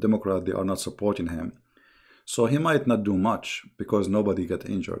know, the Democrats, they are not supporting him. So he might not do much because nobody got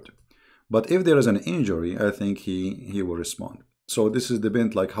injured. But if there is an injury, I think he will respond. So this is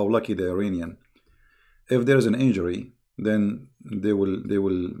depend like how lucky the Iranian. If there is an injury, then they will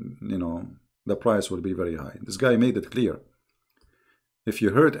the price will be very high. This guy made it clear. If you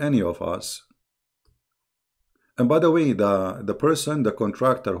hurt any of us, and by the way, the person, the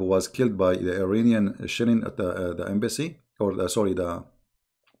contractor who was killed by the Iranian shelling at the embassy, or the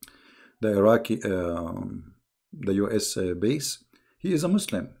Iraqi, the US base, he is a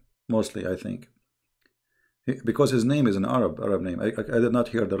Muslim, mostly, I think. Because his name is an Arab name. I did not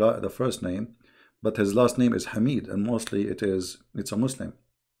hear the first name, but his last name is Hamid, and mostly it's a Muslim.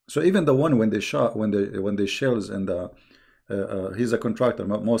 So even the one when they shot, when they shells, and he's a contractor,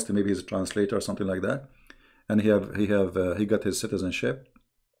 mostly maybe he's a translator or something like that, and he got his citizenship.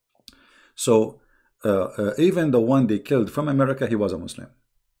 So even the one they killed from America, he was a Muslim.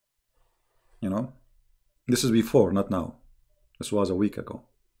 This is before, not now. This was a week ago.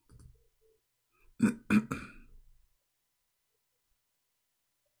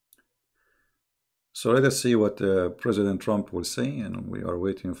 So let us see what President Trump will say, and we are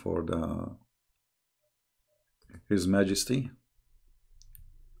waiting for His Majesty.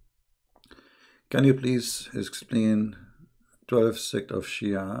 Can you please explain 12 sect of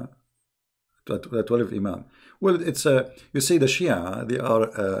Shia, 12 Imam? Well, it's you see, the Shia, they are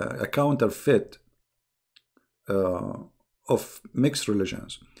a counterfeit of mixed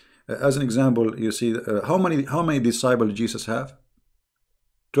religions. As an example, you see how many disciples Jesus have?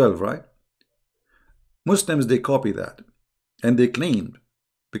 12, right? Muslims, they copy that, and they claimed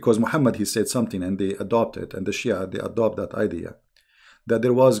because Muhammad, he said something and they adopt it, and the Shia, they adopt that idea, that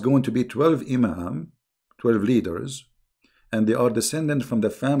there was going to be 12 imam, 12 leaders, and they are descendant from the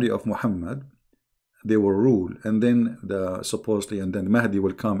family of Muhammad. They will rule, and then supposedly, and then Mahdi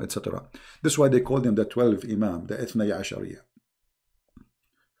will come, etc. This is why they call them the 12 imam, the Ithnay Ashariya.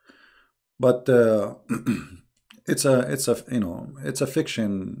 But it's a you know, it's a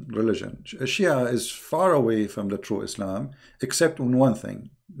fiction religion. Shia is far away from the true Islam, except in one thing,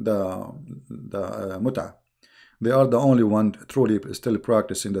 the mut'ah. They are the only one truly still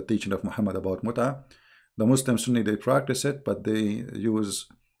practicing the teaching of Muhammad about mut'ah. The Muslim Sunni, they practice it, but they use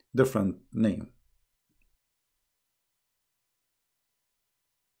different name.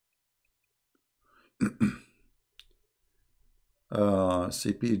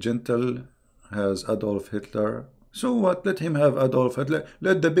 CP Gentle has Adolf Hitler. So what? Let him have Adolf Hitler.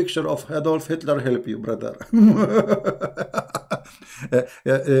 Let the picture of Adolf Hitler help you, brother.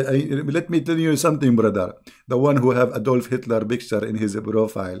 Let me tell you something, brother. The one who have Adolf Hitler picture in his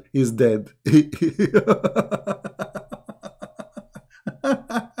profile is dead.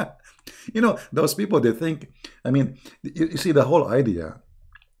 You know, those people, they think, I mean, you see the whole idea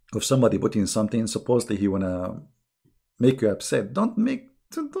of somebody putting something, supposedly he wanna make you upset. Don't make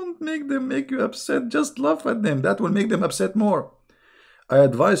them make you upset. Just laugh at them. That will make them upset more. I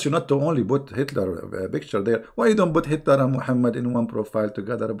advise you not to only put Hitler picture there. Why you don't put Hitler and Muhammad in one profile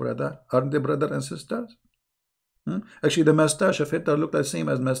together, brother? Aren't they brother and sisters? Actually, the mustache of Hitler looked the same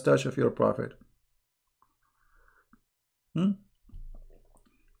as mustache of your prophet. You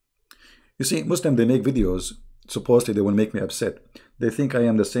see, Muslims, they make videos. Supposedly they will make me upset. They think I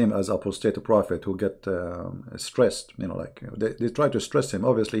am the same as apostate prophet who get stressed. You know, like they try to stress him.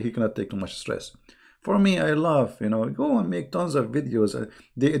 Obviously, he cannot take too much stress. For me, I laugh. You know, go and make tons of videos.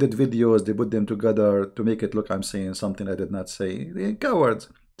 They edit videos. They put them together to make it look I'm saying something I did not say. They're cowards,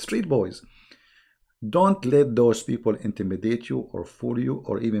 street boys. Don't let those people intimidate you or fool you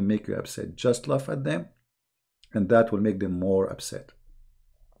or even make you upset. Just laugh at them, and that will make them more upset.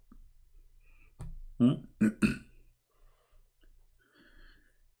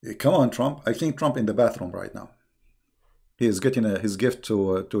 Come on, Trump. I think Trump in the bathroom right now. He is getting his gift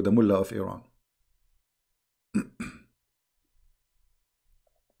to the mullah of Iran.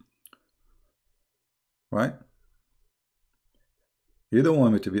 Right? You don't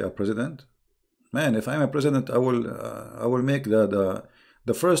want me to be a president, man. If I'm a president, I will make the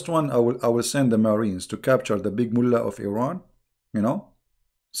first one. I will send the Marines to capture the big mullah of Iran. You know,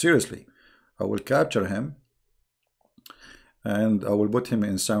 seriously. I will capture him, and I will put him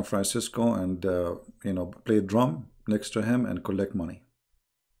in San Francisco and you know, play drum next to him and collect money.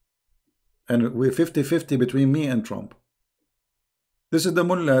 And we're 50-50 between me and Trump. This is the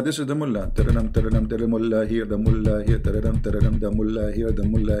mullah. This is the mullah. The mullah here, the mullah here, the mullah here, the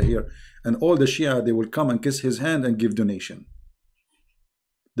mullah here, and all the Shia, they will come and kiss his hand and give donation.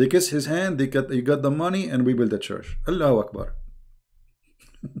 They kiss his hand. You got the money, and we build the church. Allahu Akbar.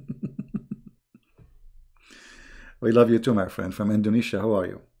 We love you too, my friend, from Indonesia. How are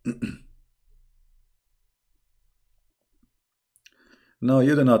you? No,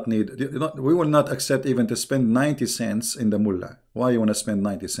 you do not need. We will not accept even to spend 90 cents in the mullah. Why you want to spend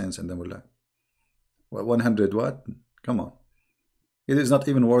 90 cents in the mullah? Well, 100 what? Come on. It is not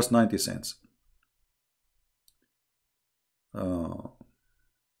even worth 90 cents.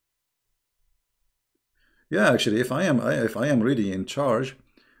 Yeah, actually, if I am really in charge,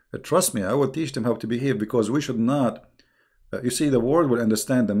 trust me, I will teach them how to behave, because we should not, you see, the world will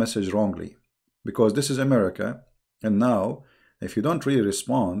understand the message wrongly, because this is America, and now, if you don't really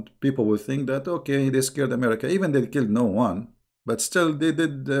respond, people will think that, okay, they scared America, even they killed no one, but still they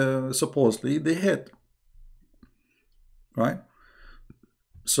did, supposedly, they hit, right?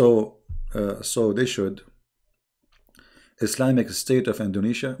 So they should. Islamic State of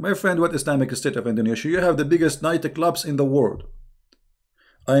Indonesia. My friend, what Islamic State of Indonesia? You have the biggest nightclubs in the world.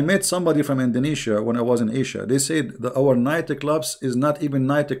 I met somebody from Indonesia when I was in Asia. They said that our nightclubs is not even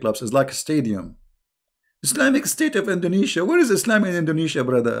nightclubs, it's like a stadium. Islamic State of Indonesia. Where is Islam in Indonesia,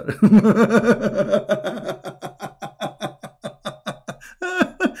 brother?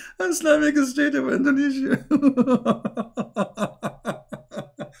 Islamic State of Indonesia.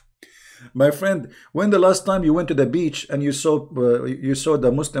 My friend, when the last time you went to the beach and you saw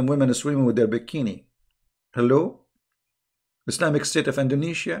the Muslim women swimming with their bikini? Hello? Islamic State of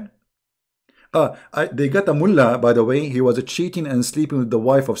Indonesia? They got a mullah, by the way. He was cheating and sleeping with the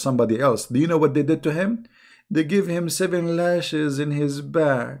wife of somebody else. Do you know what they did to him? They give him 7 lashes in his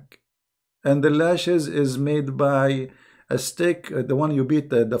back. And the lashes is made by a stick, the one you beat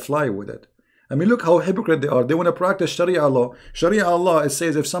the fly with it. I mean, look how hypocrite they are. They want to practice Sharia law. Sharia law, it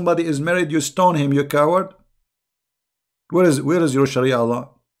says if somebody is married, you stone him, you coward. Where is your Sharia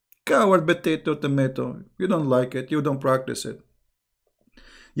law? Coward, potato, tomato. You don't like it. You don't practice it.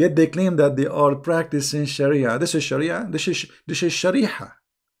 Yet they claim that they are practicing Sharia. This is Sharia. This is Sharia.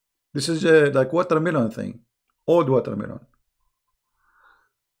 This is like watermelon thing. Old watermelon.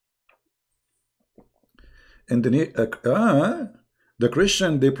 And the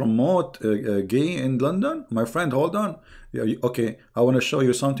Christian, they promote gay in London. My friend, hold on. Yeah, okay, I want to show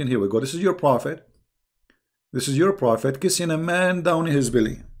you something. Here we go. This is your prophet. This is your prophet kissing a man down his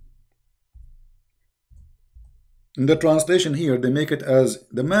belly. In the translation here, they make it as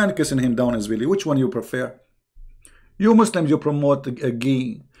the man kissing him down his belly. Which one you prefer? You Muslims, you promote a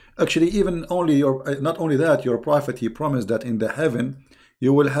gay. Actually, even only not only that, your prophet, he promised that in the heaven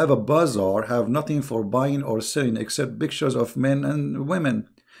you will have a bazaar, have nothing for buying or selling except pictures of men and women.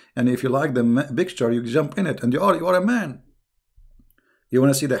 And if you like the picture, you jump in it, and you are a man. You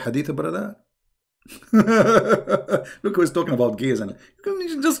want to see the hadith about that? Look who's talking about gays, and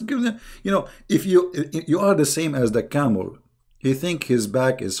you just give them, if you are the same as the camel, he think his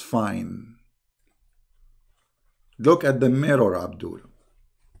back is fine. Look at the mirror, Abdul.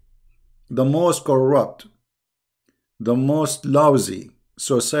 The most corrupt, the most lousy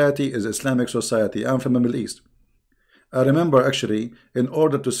society is Islamic society. I'm from the Middle East. I remember actually, in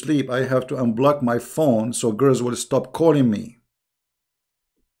order to sleep, I have to unblock my phone so girls will stop calling me.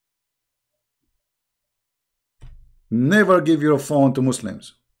 Never give your phone to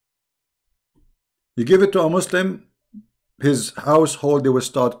Muslims. You give it to a Muslim, his household, they will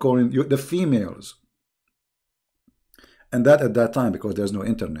start calling you the females. And that at that time, because there's no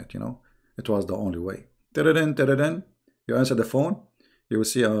internet, it was the only way. You answer the phone, you will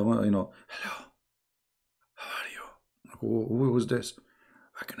see, hello, how are you? Who is this?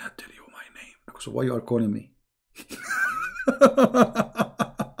 I cannot tell you my name. So why you are calling me?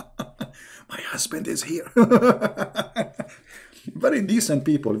 My husband is here. Very decent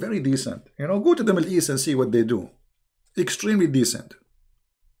people, very decent. Go to the Middle East and see what they do. Extremely decent.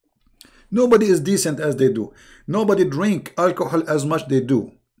 Nobody is decent as they do. Nobody drink alcohol as much they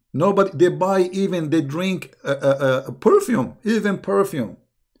do. Nobody, they drink perfume, even perfume.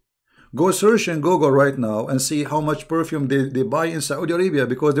 Go search in Google right now and see how much perfume they buy in Saudi Arabia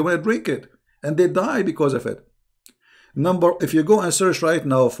because they want to drink it. And they die because of it. If you go and search right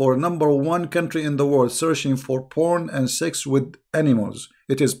now for #1 country in the world searching for porn and sex with animals,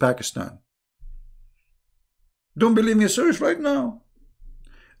 it is Pakistan. Don't believe me? Search right now.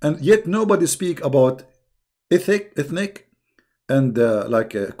 And yet nobody speak about ethnic and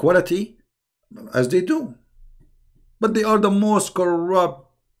equality as they do. But they are the most corrupt.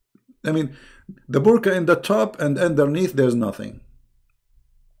 I mean, the burqa in the top and underneath there's nothing.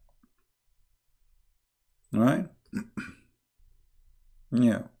 Right?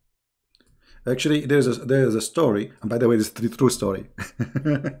 Yeah. Actually, there's a story, and by the way, this is the true story.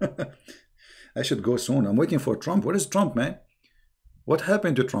 I should go soon. I'm waiting for Trump. Where is Trump, man? What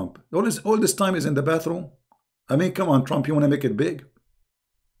happened to Trump? All this time is in the bathroom. I mean, come on, Trump. You want to make it big?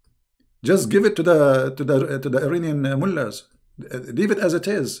 Just give it to the Iranian mullahs. Leave it as it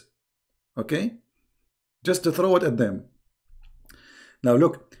is. Okay? Just to throw it at them. Now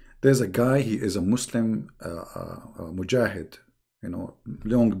look, there's a guy. He is a Muslim mujahid.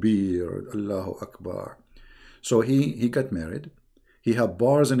 Long beard, Allahu Akbar. So he got married. He have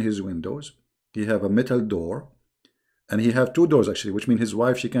bars in his windows. He have a metal door. And he have 2 doors actually, which means his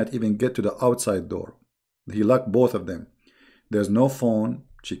wife, she can't even get to the outside door. He locked both of them. There's no phone.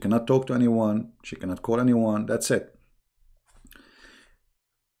 She cannot talk to anyone. She cannot call anyone. That's it.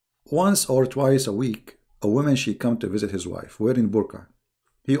 Once or twice a week, a woman, she come to visit his wife wearing burqa.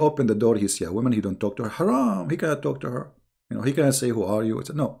 He opened the door. He see a woman. He don't talk to her. Haram. He cannot talk to her. He cannot say, who are you?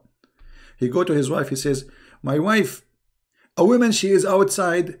 It's no. He go to his wife. He says, my wife, a woman, she is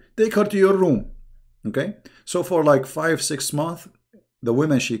outside. Take her to your room. Okay. So for like 5-6 months, the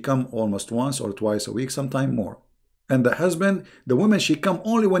woman, she come almost once or twice a week, sometime more. And the husband, the woman, she come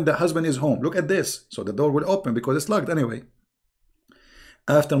only when the husband is home. Look at this. So the door will open because it's locked anyway.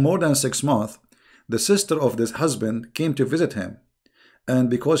 After more than 6 months, the sister of this husband came to visit him. And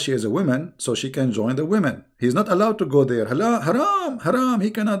because she is a woman, so she can join the women. He's not allowed to go there. Haram, haram,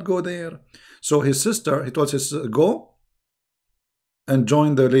 he cannot go there. So his sister, he told his sister, go and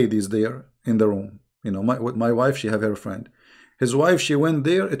join the ladies there in the room. My wife, she have her friend. His wife, she went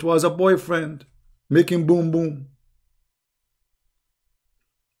there. It was a boyfriend making boom, boom.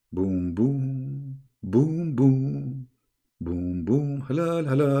 Boom, boom, boom, boom, boom, boom, halal,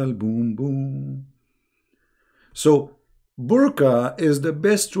 halal, boom, boom. So Burqa is the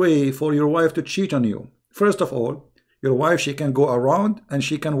best way for your wife to cheat on you. First of all, your wife, she can go around and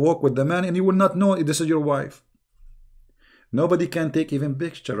she can walk with the man and you will not know this is your wife. Nobody can take even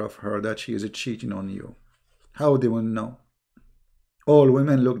picture of her that she is cheating on you. How they will know? All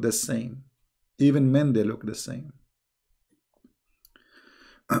women look the same. Even men, they look the same.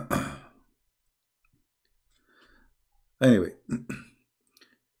 Anyway,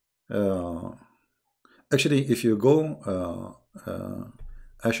 actually, if you go,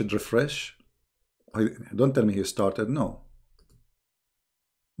 I should refresh. Don't tell me he started. No,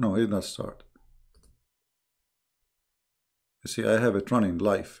 no, he did not start. You see, I have it running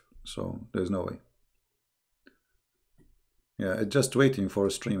live, so there's no way. Yeah, it's just waiting for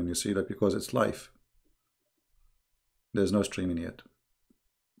a streaming. You see that because it's live. There's no streaming yet.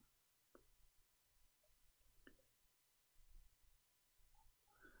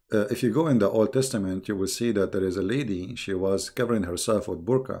 If you go in the Old Testament, you will see that there is a lady, she was covering herself with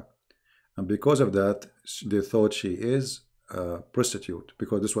burqa. And because of that, they thought she is a prostitute,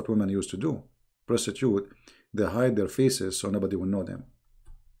 because this is what women used to do. Prostitute, they hide their faces so nobody will know them.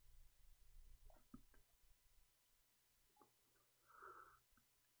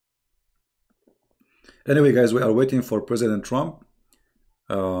 Anyway, guys, we are waiting for President Trump.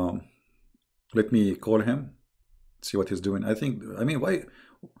 Let me call him, see what he's doing. I mean,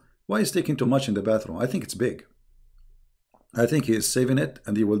 why is taking too much in the bathroom? I think it's big. I think he is saving it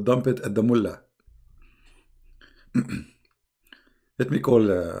and he will dump it at the mullah. Let me call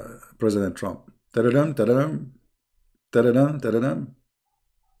President Trump. Ta-da-dum, ta-da-dum, ta-da-dum, ta-da-dum,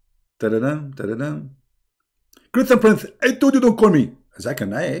 ta-da-dum, ta-da-dum. Christian Prince, I told you don't call me. Zakir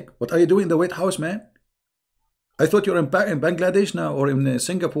Naik, what are you doing in the White House, man? I thought you're in Bangladesh now or in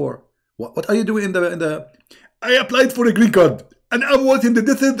Singapore. What are you doing in the... I applied for a green card and I'm watching the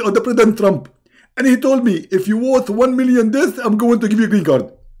death of the President Trump. And he told me, if you worth 1 million deaths, I'm going to give you a green card.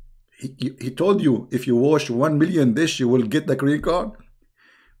 He told you, if you wash 1 million dish, you will get the green card.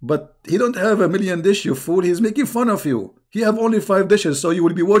 But he don't have 1 million dish, you fool. He's making fun of you. He have only 5 dishes, so you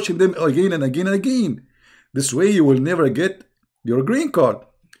will be washing them again and again and again. This way, you will never get your green card.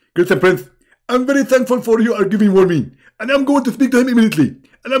 Christian Prince, I'm very thankful for you are giving warning. And I'm going to speak to him immediately.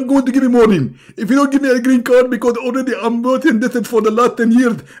 And I'm going to give him warning. If you don't give me a green card, because already I'm voting this for the last 10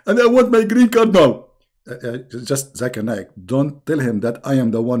 years, and I want my green card now. Just Zakir Naik, don't tell him that I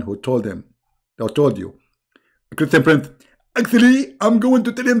am the one who told him, or told you. Christian Prince, actually, I'm going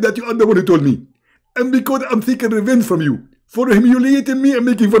to tell him that you are the one who told me. And because I'm seeking revenge from you, for humiliating me and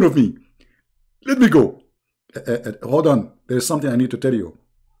making fun of me. Let me go. Hold on, there's something I need to tell you.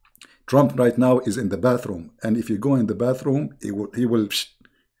 Trump right now is in the bathroom, and if you go in the bathroom, he will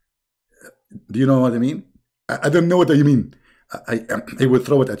do you know what I mean? I don't know what you mean. He will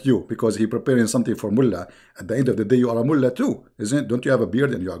throw it at you because he's preparing something for mullah. At the end of the day, you are a mullah too, isn't it? Don't you have a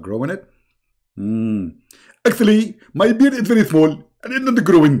beard and you are growing it? Actually, my beard is very small and it's not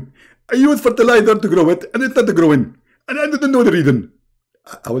growing. I use fertilizer to grow it and it's not growing. And I don't know the reason.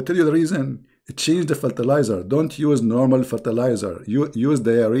 I will tell you the reason. Change the fertilizer. Don't use normal fertilizer. Use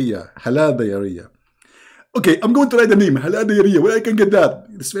diarrhea, halal diarrhea. Okay, I'm going to write the name, halal diarrhea. Where I can get that?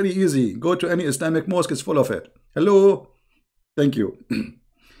 It's very easy. Go to any Islamic mosque, it's full of it. Hello? Thank you.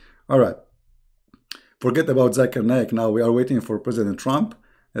 All right. Forget about Zakir Naik now. We are waiting for President Trump.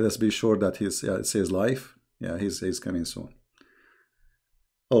 Let us be sure that it says live. Yeah, he's coming soon.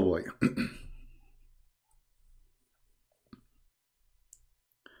 Oh boy.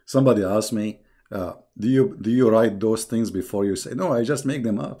 Somebody asked me, do you write those things before you say? No, I just make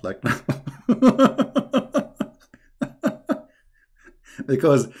them up. Like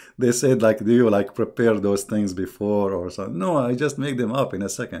because they said, like, do you like prepare those things before or something? No, I just make them up in a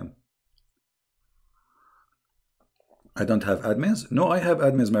second. I don't have admins? No, I have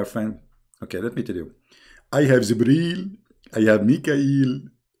admins, my friend. Okay, let me tell you. I have Jibril, I have Mikael,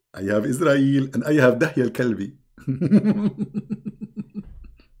 I have Israel, and I have Dahya al-Kalbi.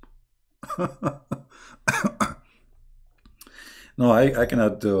 No, I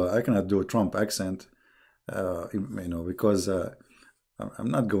cannot do a Trump accent, you know, because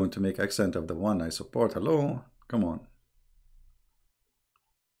I'm not going to make accent of the one I support. Hello, come on.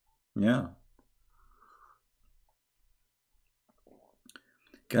 Yeah.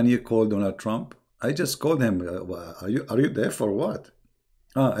 Can you call Donald Trump? I just called him. Are you there for what?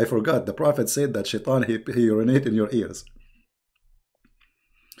 Ah, I forgot. The Prophet said that Shaitan he urinate in your ears.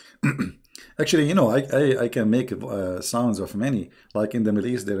 Actually, you know, I can make sounds of many. Like in the Middle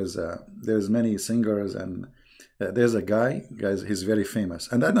East, there's many singers, and there's a guy, guys, he's very famous,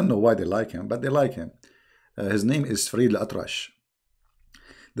 and I don't know why they like him, but they like him. His name is Farid Al-Atrash.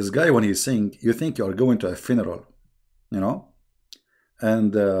 This guy, when he sings, you think you are going to a funeral. you know.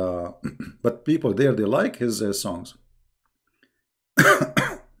 And but people there, they like his songs.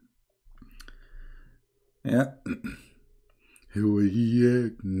 Yeah. I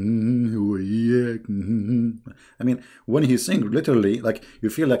mean, when he sings, literally, like you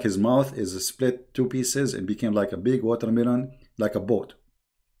feel like his mouth is split two pieces and became like a big watermelon, like a boat.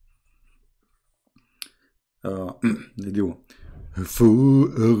 They do.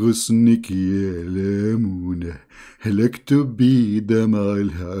 فوق غصنك يا ليمونة هلكت بدمع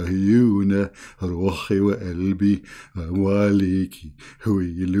العيونة روحي وقلبي وعليكي هو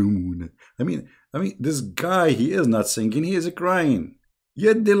يلومونة. I mean, this guy, he is not singing, he is crying.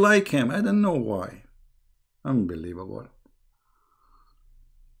 Yet they like him. I don't know why. Unbelievable.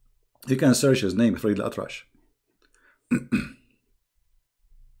 You can search his name, Farid Al-Atrash.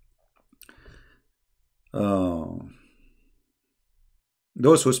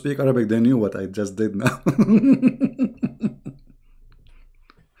 Those who speak Arabic, they knew what I just did now.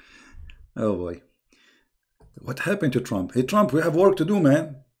 Oh boy. What happened to Trump? Hey Trump, we have work to do,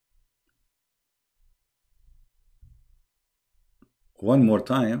 man. One more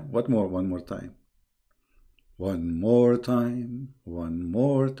time. What more? One more time. One more time. One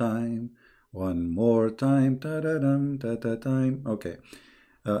more time. One more time. Ta-da-dum, ta-ta-time. Okay.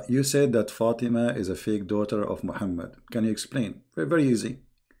 You said that Fatima is a fake daughter of Muhammad. Can you explain? Very, very easy.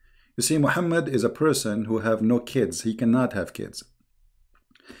 You see, Muhammad is a person who have no kids. He cannot have kids.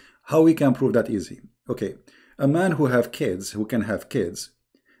 How we can prove that easy? Okay. A man who have kids, who can have kids,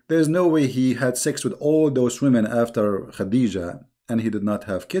 there's no way he had sex with all those women after Khadija and he did not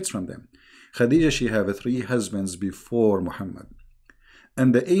have kids from them. Khadija, she had 3 husbands before Muhammad.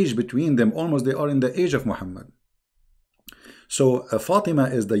 And the age between them, almost they are in the age of Muhammad. So Fatima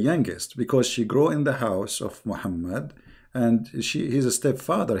is the youngest because she grew in the house of Muhammad and he's a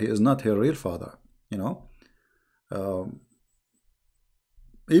stepfather. He is not her real father, you know.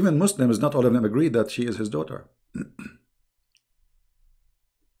 Even Muslims, not all of them agree that she is his daughter.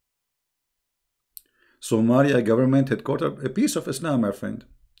 Somalia government headquarters, a piece of Islam, my friend.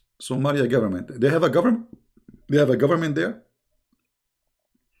 Somalia government. They have a government. They have a government there.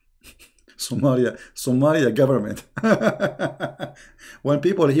 Somalia government. When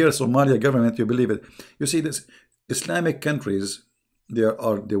people hear Somalia government, you believe it. You see, this Islamic countries, they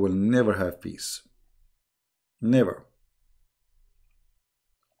will never have peace. Never.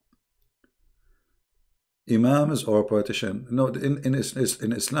 Imams or politician. No, in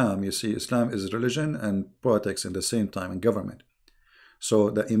Islam, you see, Islam is religion and politics in the same time, and government.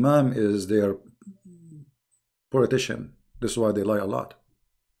 So the Imam is their politician. This is why they lie a lot.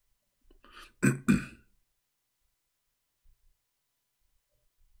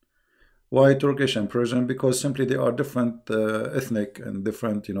 Why Turkish and Persian? Because simply they are different ethnic and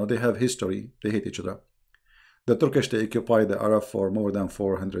different, you know, they have history. They hate each other. The Turkish, they occupy the Arab for more than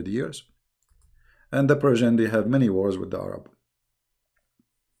 400 years. And the Persian, they have many wars with the Arab.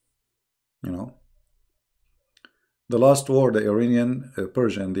 You know. The last war, the Iranian,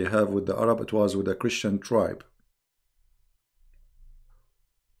 Persian, they have with the Arab, it was with a Christian tribe.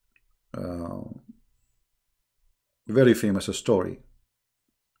 Very famous story.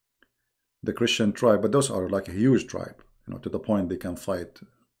 The Christian tribe, but those are like a huge tribe, you know, to the point they can fight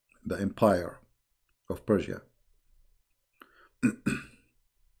the empire of Persia.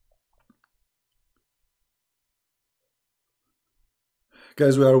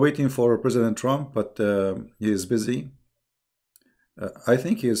 Guys, we are waiting for President Trump, but he is busy. I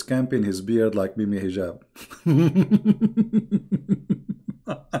think he is camping his beard like Mimi Hijab.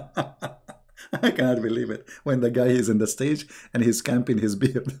 I cannot believe it. When the guy is in the stage and he's camping his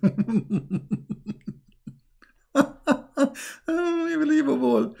beard.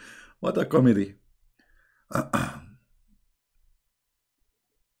 Unbelievable. What a comedy.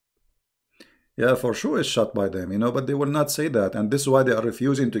 Yeah, for sure it's shot by them, you know, but they will not say that. And this is why they are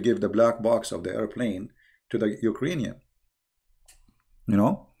refusing to give the black box of the airplane to the Ukrainian. You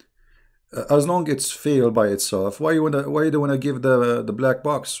know? As long it's failed by itself, why do you want to give the black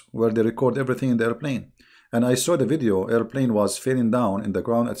box where they record everything in the airplane? And I saw the video, airplane was falling down in the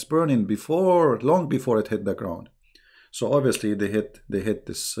ground. It's burning long before it hit the ground. So obviously they hit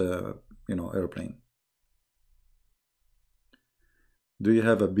this you know, airplane. Do you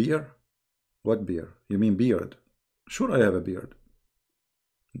have a beer? What beer? You mean beard? Sure, I have a beard.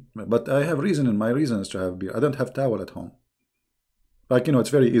 But I have reason, and my reason is to have beard. I don't have towel at home. Like, you know, it's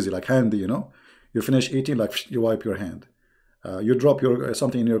very easy, like handy, you know. You finish eating, like, you wipe your hand. You drop your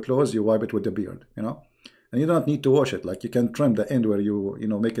something in your clothes, you wipe it with the beard, you know. And you don't need to wash it. Like, you can trim the end where you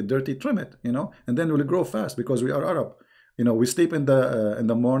know, make it dirty, trim it, you know. And then it will grow fast because we are Arab. You know, we sleep in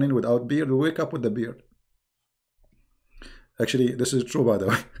the morning without beard, we wake up with the beard. Actually, this is true, by the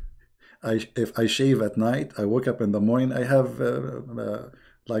way. If I shave at night, I wake up in the morning, I have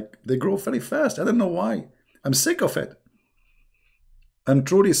like they grow very fast. I don't know why. I'm sick of it. I'm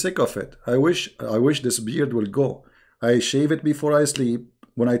truly sick of it. I wish this beard will go. I shave it before I sleep.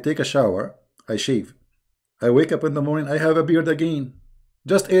 When I take a shower, I shave. I wake up in the morning, I have a beard again.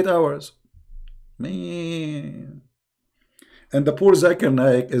 Just 8 hours. Man. And the poor Zakir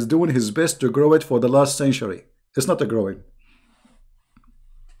Naik is doing his best to grow it for the last century. It's not a growing.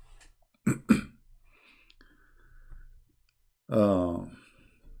 All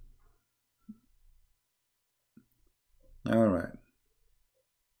right.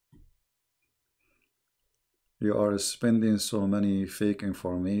 You are spending so many fake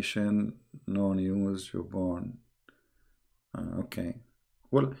information. No news. You're born. Okay.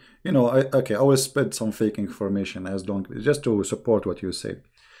 Well, okay, I will spread some fake information as long just to support what you said.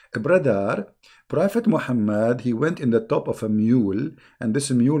 Brother, Prophet Muhammad, he went in the top of a mule, and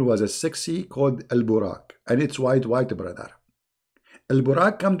this mule was a sexy called Al-Burak, and it's white, brother.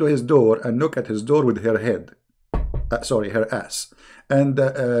 Al-Burak come to his door and knock at his door with her head. Sorry, her ass. And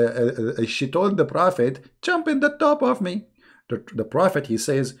she told the Prophet, jump in the top of me. The Prophet, he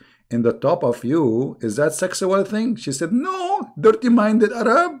says, in the top of you, is that sexual thing? She said, no, dirty-minded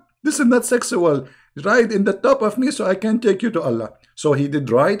Arab. This is not sexual. Right in the top of me so I can take you to Allah. So he did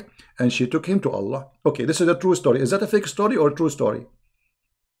right, and she took him to Allah. Okay, this is a true story. Is that a fake story or a true story?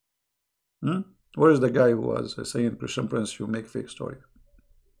 Where is the guy who was saying, Christian Prince, you make fake stories?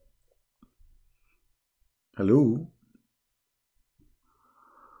 Hello?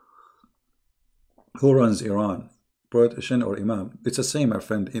 Who runs Iran? Politician or imam? It's the same, my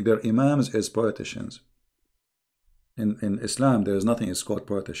friend. Their imams is politicians. In Islam, there is nothing is called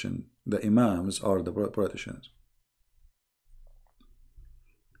politician. The imams are the politicians.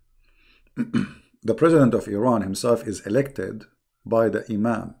 The president of Iran himself is elected by the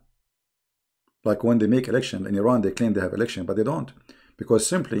imam. Like when they make election in Iran, they claim they have election, but they don't. Because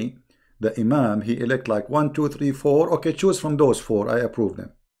simply, the imam, he elect like 1, 2, 3, 4. Okay, choose from those 4. I approve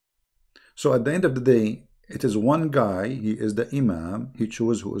them. So at the end of the day, it is one guy, he is the imam, he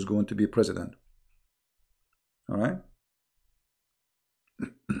chooses who is going to be president. All right?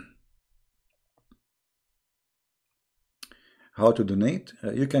 How to donate?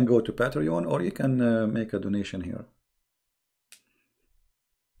 You can go to Patreon or you can make a donation here.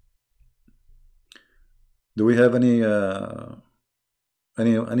 Do we have anyone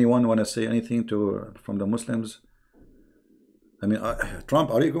want to say anything from the Muslims? I mean,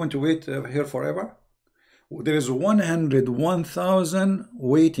 Trump, are you going to wait here forever? There is 101,000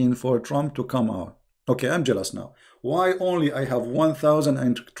 waiting for Trump to come out. Okay, I'm jealous now. Why only I have 1,000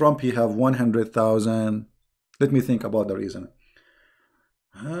 and Trump he have 100,000? Let me think about the reason.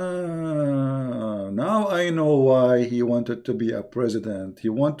 Now I know why he wanted to be a president. He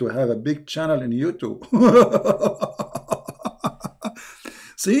want to have a big channel in YouTube.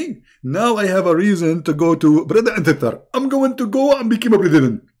 See, now I have a reason to go to brother and sister. I'm going to go and become a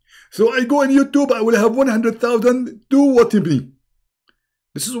president. So I go on YouTube, I will have 100,000, do what he be.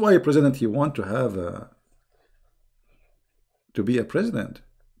 This is why a president, he want to have to be a president,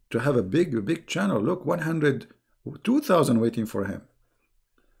 to have a big channel. Look, 102,000 waiting for him.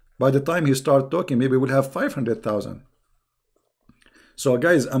 By the time he start talking, maybe we'll have 500,000. So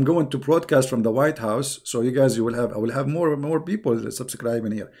guys, I'm going to broadcast from the White House. So you guys, I will have more people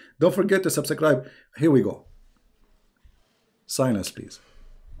subscribing here. Don't forget to subscribe. Here we go. Silence, please.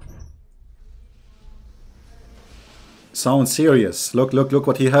 Sounds serious. Look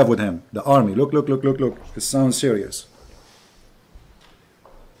what he have with him. The army. Look. It sounds serious.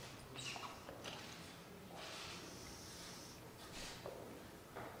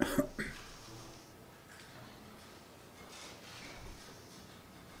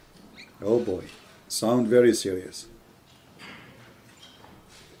 Oh boy. Sound very serious.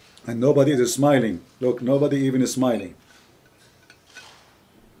 And nobody is smiling. Look, nobody even is smiling.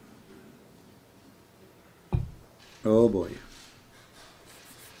 Oh boy.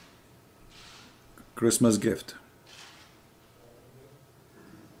 Christmas gift.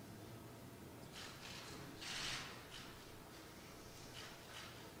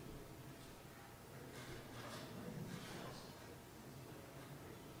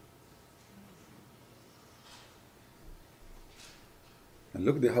 And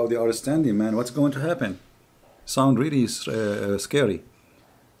look how they are standing, man. What's going to happen? Sound really scary.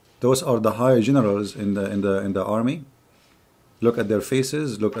 Those are the high generals in the army. Look at their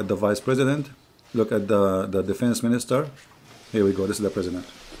faces. Look at the vice president. Look at the defense minister. Here we go. This is the president.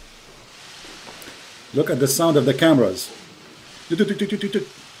 Look at the sound of the cameras.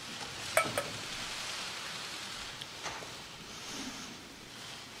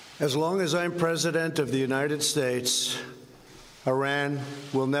 As long as I'm President of the United States, Iran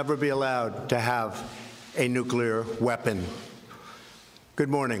will never be allowed to have a nuclear weapon. Good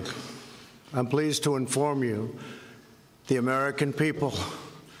morning. I'm pleased to inform you the American people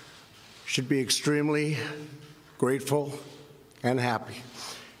should be extremely grateful and happy.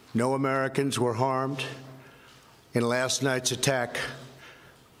 No Americans were harmed in last night's attack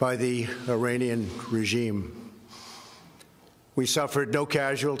by the Iranian regime. We suffered no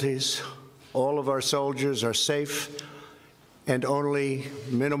casualties. All of our soldiers are safe, and only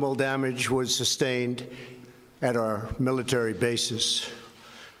minimal damage was sustained at our military bases.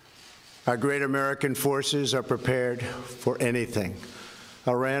 Our great American forces are prepared for anything.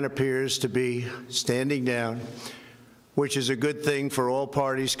 Iran appears to be standing down, which is a good thing for all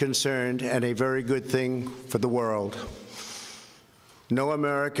parties concerned and a very good thing for the world. No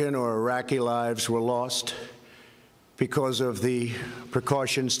American or Iraqi lives were lost because of the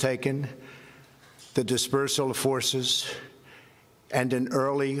precautions taken, the dispersal of forces, and an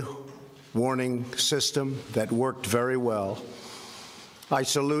early warning system that worked very well. I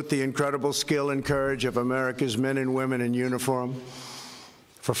salute the incredible skill and courage of America's men and women in uniform.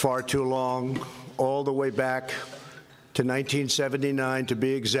 For far too long, all the way back to 1979 to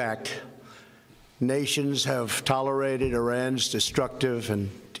be exact, nations have tolerated Iran's destructive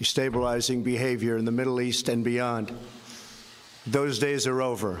and destabilizing behavior in the Middle East and beyond. Those days are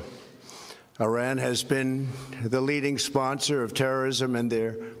over. Iran has been the leading sponsor of terrorism, and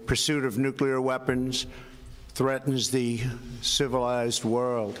their pursuit of nuclear weapons threatens the civilized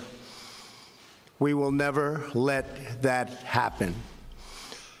world. We will never let that happen.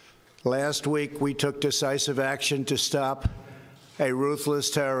 Last week, we took decisive action to stop a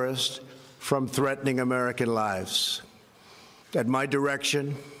ruthless terrorist from threatening American lives. At my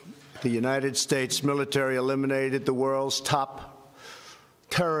direction, the United States military eliminated the world's top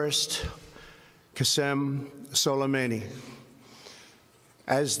terrorist, Qasem Soleimani.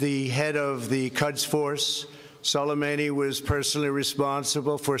 As the head of the Quds Force, Soleimani was personally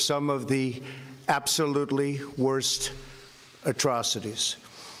responsible for some of the absolutely worst atrocities.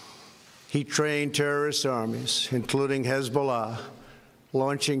 He trained terrorist armies, including Hezbollah,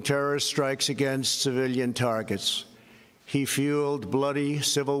 launching terrorist strikes against civilian targets. He fueled bloody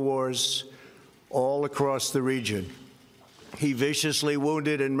civil wars all across the region. He viciously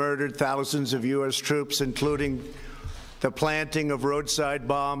wounded and murdered thousands of U.S. troops, including the planting of roadside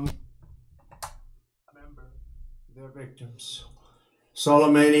bombs. Remember their victims.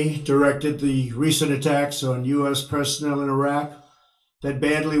 Soleimani directed the recent attacks on U.S. personnel in Iraq that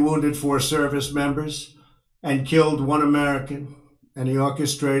badly wounded 4 service members and killed 1 American, and he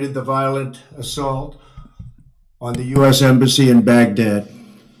orchestrated the violent assault on the U.S. Embassy in Baghdad.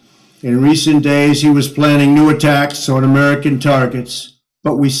 In recent days, he was planning new attacks on American targets,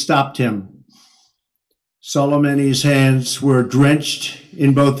 but we stopped him. Soleimani's hands were drenched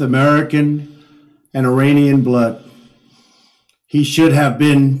in both American and Iranian blood. He should have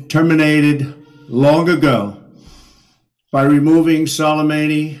been terminated long ago. By removing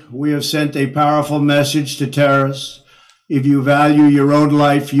Soleimani, we have sent a powerful message to terrorists. If you value your own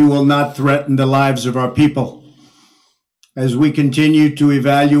life, you will not threaten the lives of our people. As we continue to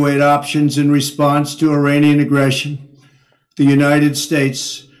evaluate options in response to Iranian aggression, the United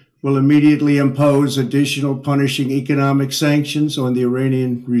States will immediately impose additional punishing economic sanctions on the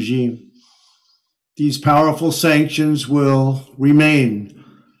Iranian regime. These powerful sanctions will remain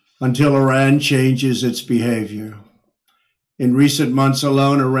until Iran changes its behavior. In recent months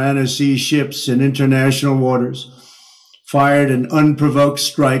alone, Iran has seized ships in international waters, fired an unprovoked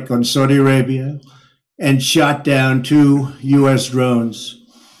strike on Saudi Arabia, and shot down 2 U.S. drones.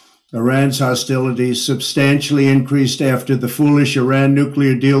 Iran's hostilities substantially increased after the foolish Iran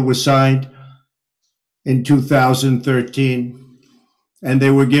nuclear deal was signed in 2013, and they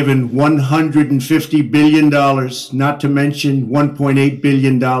were given $150 billion, not to mention $1.8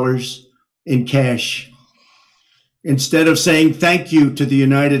 billion in cash. Instead of saying thank you to the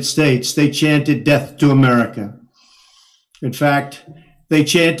United States, they chanted death to America. In fact, they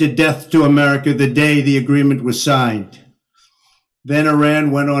chanted death to America the day the agreement was signed. Then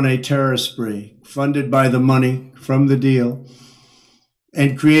Iran went on a terror spree, funded by the money from the deal,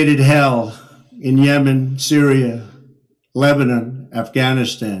 and created hell in Yemen, Syria, Lebanon,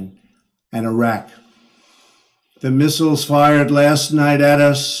 Afghanistan, and Iraq. The missiles fired last night at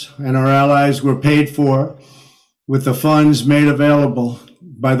us and our allies were paid for with the funds made available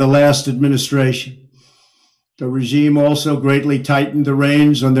by the last administration. The regime also greatly tightened the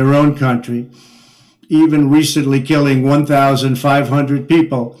reins on their own country, even recently killing 1,500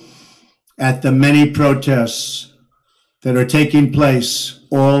 people at the many protests that are taking place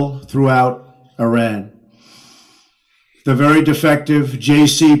all throughout Iran. The very defective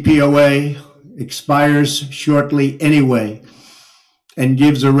JCPOA expires shortly anyway and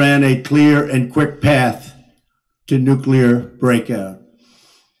gives Iran a clear and quick path to nuclear breakout.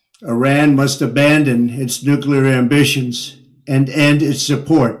 Iran must abandon its nuclear ambitions and end its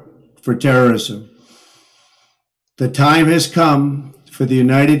support for terrorism. The time has come for the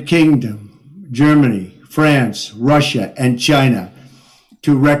United Kingdom, Germany, France, Russia, and China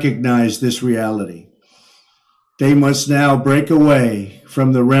to recognize this reality. They must now break away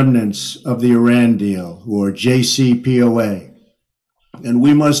from the remnants of the Iran deal, or JCPOA. And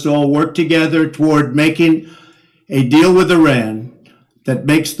we must all work together toward making a deal with Iran that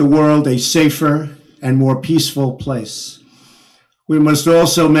makes the world a safer and more peaceful place. We must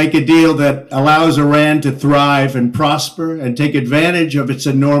also make a deal that allows Iran to thrive and prosper and take advantage of its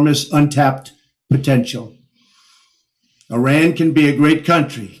enormous untapped potential. Iran can be a great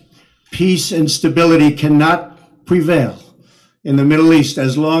country. Peace and stability cannot prevail in the Middle East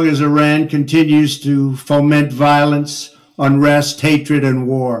as long as Iran continues to foment violence, unrest, hatred, and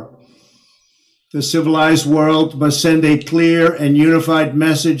war. The civilized world must send a clear and unified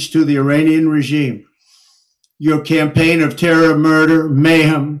message to the Iranian regime. Your campaign of terror, murder,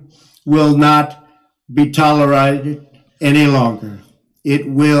 mayhem will not be tolerated any longer. It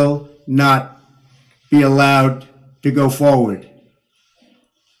will not be allowed to go forward.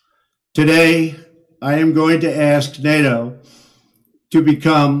 Today, I am going to ask NATO to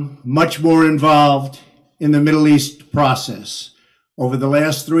become much more involved in the Middle East process. Over the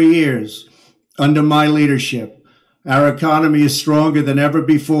last 3 years, under my leadership, our economy is stronger than ever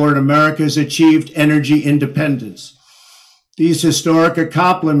before, and America has achieved energy independence. These historic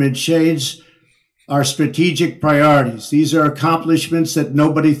accomplishments change our strategic priorities. These are accomplishments that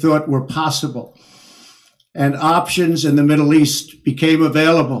nobody thought were possible. And options in the Middle East became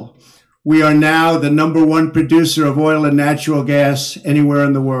available. We are now the #1 producer of oil and natural gas anywhere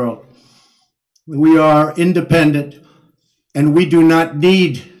in the world. We are independent, and we do not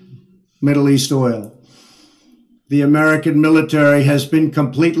need Middle East oil. The American military has been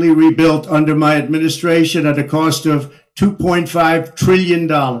completely rebuilt under my administration at a cost of $2.5 trillion.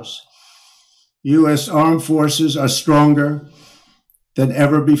 U.S. armed forces are stronger than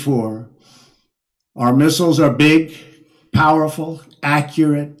ever before. Our missiles are big, powerful,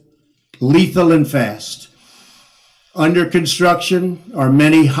 accurate, lethal, and fast. Under construction are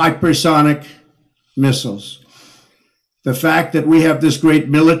many hypersonic missiles. The fact that we have this great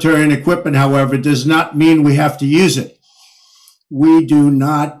military and equipment, however, does not mean we have to use it. We do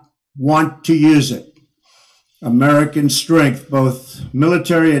not want to use it. American strength, both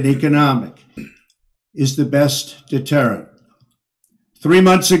military and economic, is the best deterrent. 3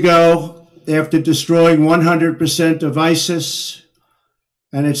 months ago, after destroying 100% of ISIS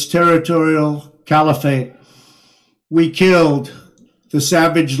and its territorial caliphate, we killed the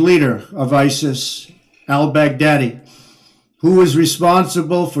savage leader of ISIS, al-Baghdadi, who was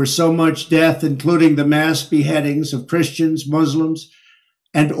responsible for so much death, including the mass beheadings of Christians, Muslims,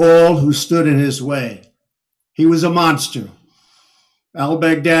 and all who stood in his way. He was a monster.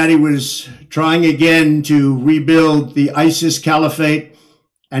 Al-Baghdadi was trying again to rebuild the ISIS caliphate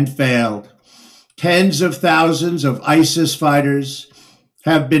and failed. Tens of thousands of ISIS fighters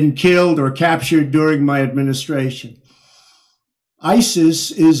have been killed or captured during my administration.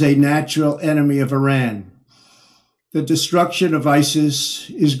 ISIS is a natural enemy of Iran. The destruction of ISIS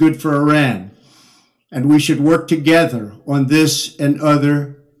is good for Iran, and we should work together on this and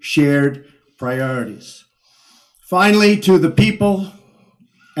other shared priorities. Finally, to the people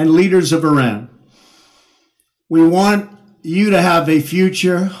and leaders of Iran, we want you to have a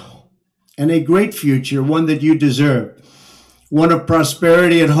future, and a great future, one that you deserve, one of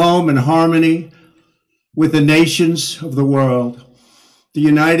prosperity at home and harmony with the nations of the world. The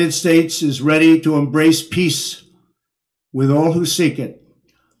United States is ready to embrace peace with all who seek it.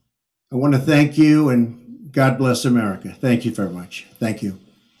 I want to thank you, and God bless America. Thank you very much. Thank you.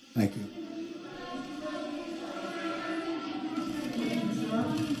 Thank you.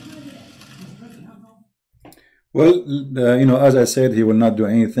 Well, as I said, he will not do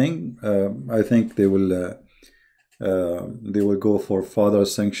anything. I think they will go for further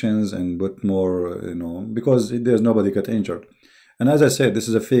sanctions and put more, because there's nobody got injured. And as I said, this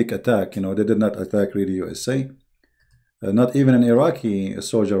is a fake attack. They did not attack really USA. Not even an Iraqi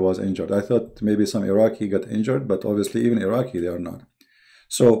soldier was injured. I thought maybe some Iraqi got injured, but obviously even Iraqi, they are not.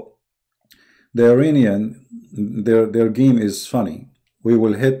 So the Iranian, their game is funny. We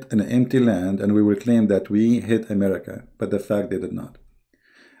will hit an empty land and we will claim that we hit America, but the fact they did not.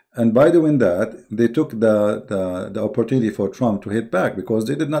 And by doing that, they took the opportunity for Trump to hit back, because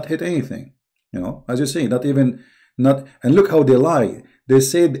they did not hit anything. You know, as you say, not even, not, and look how they lie. They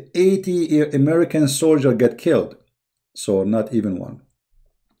said 80 American soldiers get killed. So not even one.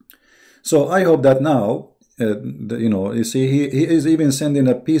 So I hope that now, you know, you see, he is even sending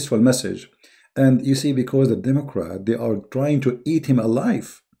a peaceful message. And you see, because the Democrat, they are trying to eat him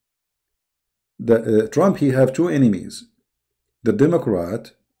alive. The Trump, he have two enemies, the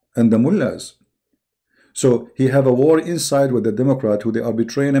Democrat and the mullahs. So he have a war inside with the Democrat, who they are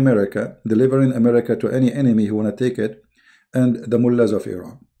betraying America, delivering America to any enemy who want to take it, and the mullahs of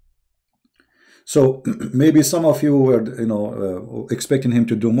Iran. So maybe some of you were, you know, expecting him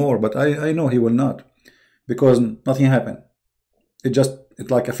to do more, but I know he will not, because nothing happened. It's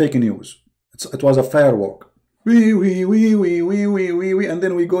like a fake news. It was a firework. We, and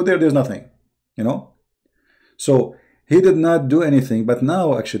then we go there, there's nothing, you know. So he did not do anything, but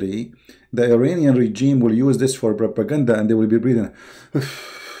now actually the Iranian regime will use this for propaganda, and they will be breathing,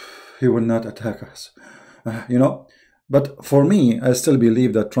 he will not attack us, you know. But for me, I still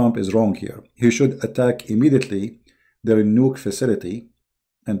believe that Trump is wrong here. He should attack immediately their nuke facility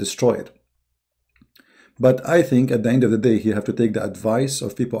and destroy it. But I think at the end of the day, he have to take the advice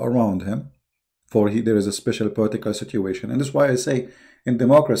of people around him, for there is a special political situation. And that's why I say in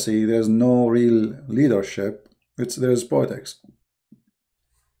democracy, there's no real leadership. There's politics.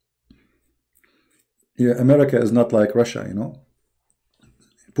 Yeah, America is not like Russia, you know.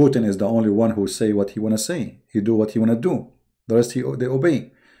 Putin is the only one who say what he want to say. He do what he want to do. The rest they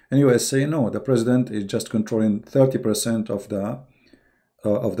obey. And US say no. The president is just controlling 30% of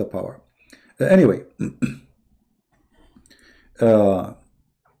the power. Anyway,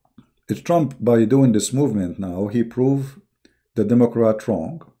 Trump, by doing this movement now, he proved the Democrat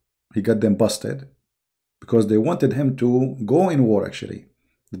wrong. He got them busted because they wanted him to go in war. Actually,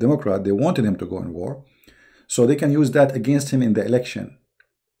 the Democrat, they wanted him to go in war, so they can use that against him in the election.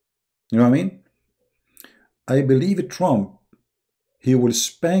 You know what I mean? I believe Trump, he will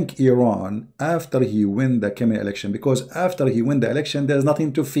spank Iran after he win the coming election, because after he win the election, there's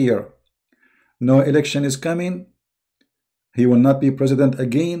nothing to fear. No election is coming. He will not be president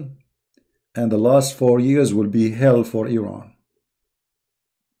again, and the last 4 years will be hell for Iran.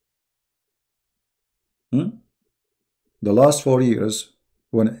 The last 4 years,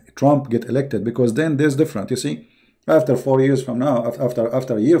 when Trump get elected, because then there's different. You see, after 4 years from now,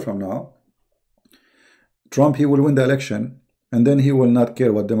 after a year from now, Trump, he will win the election, and then he will not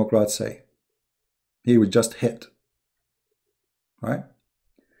care what Democrats say. He will just hit. Right?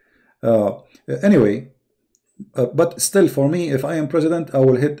 Anyway, but still, for me, if I am president, I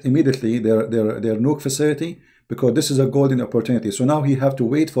will hit immediately their nuke facility, because this is a golden opportunity. So now he have to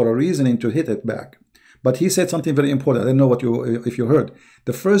wait for a reasoning to hit it back. But he said something very important. I don't know if you heard.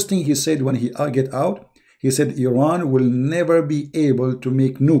 The first thing he said when he get out, he said Iran will never be able to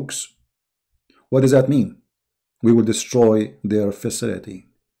make nukes. What does that mean? We will destroy their facility.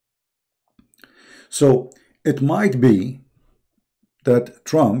 So it might be that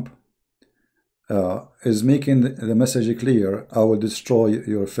Trump is making the message clear, I will destroy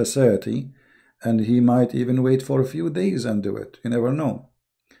your facility, and he might even wait for a few days and do it. You never know.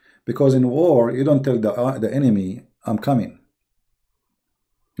 Because in war, you don't tell the enemy, I'm coming.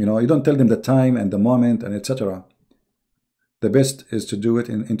 You know, you don't tell them the time and the moment and etc. The best is to do it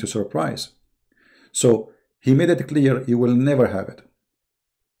into surprise. So he made it clear he will never have it.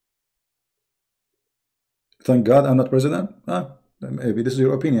 Thank God I'm not president. Maybe this is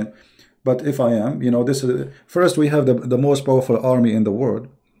your opinion. But if I am, you know, this is first, we have the most powerful army in the world,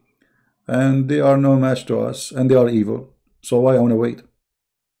 and they are no match to us, and they are evil. So why I want to wait?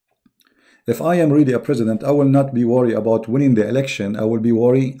 If I am really a president, I will not be worried about winning the election. I will be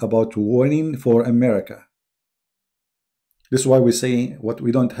worried about winning for America. This is why we say what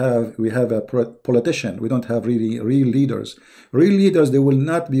we don't have. We have a politician. We don't have really real leaders. Real leaders, they will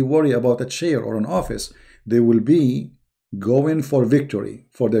not be worried about a chair or an office. They will be going for victory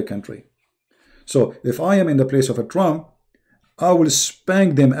for their country. So if I am in the place of a Trump, I will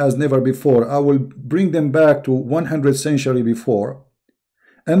spank them as never before. I will bring them back to 100th century before.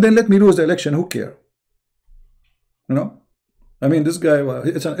 And then let me lose the election. Who care? You know, I mean, this guy.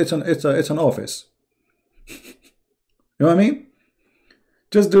 It's an office. You know what I mean?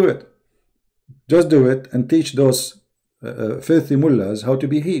 Just do it. Just do it and teach those filthy mullahs how to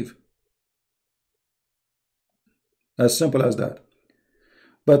behave. As simple as that.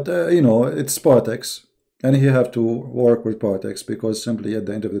 But you know, it's politics, and he have to work with politics, because simply at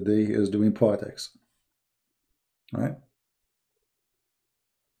the end of the day, he is doing politics. All right.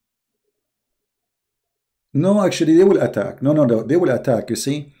 No, actually, they will attack. No, no, no, they will attack. You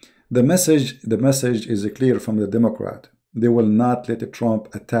see, the message is clear from the Democrat. They will not let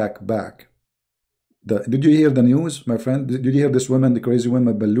Trump attack back. Did you hear the news, my friend? Did you hear this woman, the crazy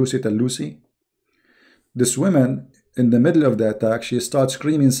woman, Lucy Lucy? This woman, in the middle of the attack, she starts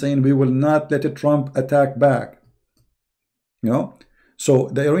screaming, saying, "We will not let Trump attack back." You know, so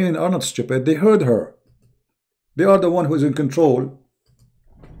the Iranians are not stupid. They heard her. They are the one who is in control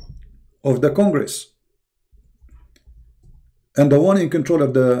of the Congress, and the one in control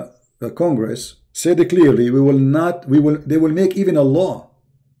of the Congress said clearly, "We will not. We will. They will make even a law."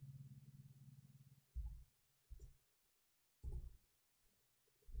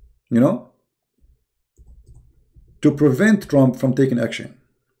 You know, to prevent Trump from taking action.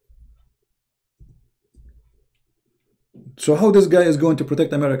 So how this guy is going to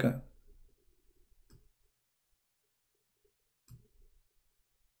protect America?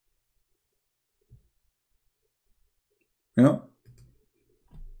 You know,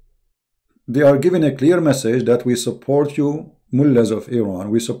 they are giving a clear message that we support you, mullahs of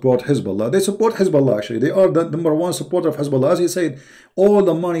Iran. We support Hezbollah. They support Hezbollah, actually. They are the #1 supporter of Hezbollah. As he said, all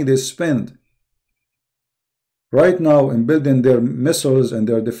the money they spend right now in building their missiles and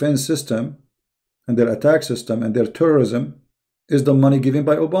their defense system and their attack system and their terrorism is the money given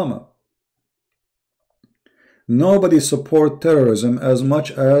by Obama. Nobody support terrorism as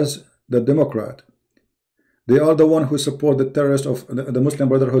much as the Democrat. They are the one who support the terrorists of the Muslim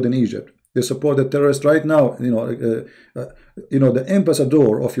Brotherhood in Egypt. They support the terrorists right now. The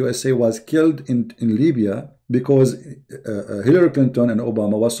ambassador of USA was killed in Libya because Hillary Clinton and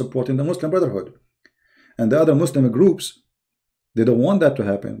Obama was supporting the Muslim Brotherhood, and the other Muslim groups. They don't want that to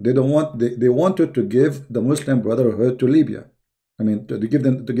happen. They don't want. They wanted to give the Muslim Brotherhood to Libya. I mean, to give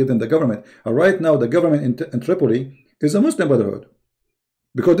them the government. Right now, the government in Tripoli is a Muslim Brotherhood,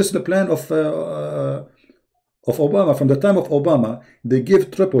 because this is the plan of Obama. From the time of Obama, they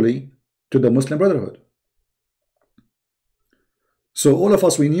give Tripoli to the Muslim Brotherhood. So all of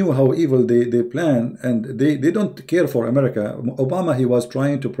us, we knew how evil they plan, and they don't care for America. Obama, he was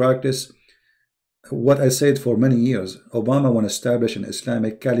trying to practice what I said for many years. Obama want to establish an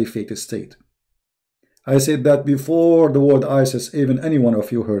Islamic caliphate state. I said that before the word ISIS, even any one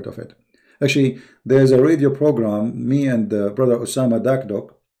of you heard of it. Actually, there's a radio program, me and brother Osama Dakdok,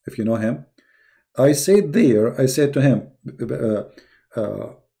 if you know him. I said to him,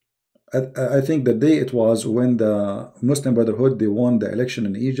 I think the day it was when the Muslim Brotherhood, they won the election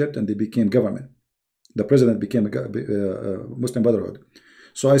in Egypt and they became government. The president became a Muslim Brotherhood.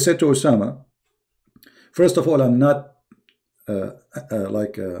 So I said to Osama, first of all, I'm not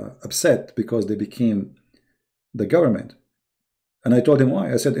upset because they became the government. And I told him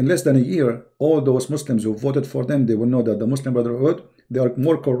why. I said, in less than a year, all those Muslims who voted for them, they will know that the Muslim Brotherhood, they are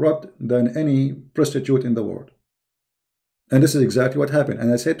more corrupt than any prostitute in the world. And this is exactly what happened.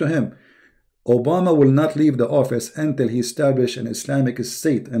 And I said to him, Obama will not leave the office until he establishes an Islamic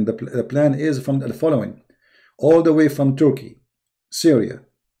state. And the plan is from the following: all the way from Turkey, Syria,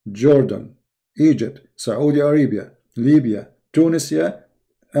 Jordan, Egypt, Saudi Arabia, Libya, Tunisia,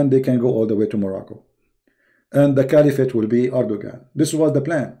 and they can go all the way to Morocco. And the caliphate will be Erdogan. This was the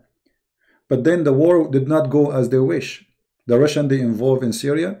plan. But then the war did not go as they wish. The Russians, they involved in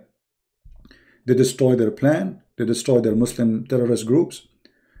Syria. They destroyed their plan. They destroyed their Muslim terrorist groups.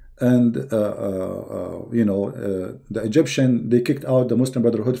 And, the Egyptian, they kicked out the Muslim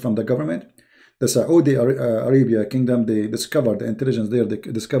Brotherhood from the government. The Saudi Arabia kingdom, they discovered, the intelligence there, they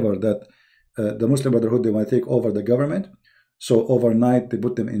discovered that the Muslim Brotherhood, they want to take over the government. So overnight, they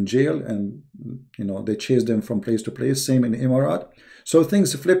put them in jail, and they chased them from place to place. Same in Emirat. So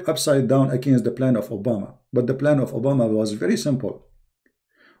things flip upside down against the plan of Obama. But the plan of Obama was very simple.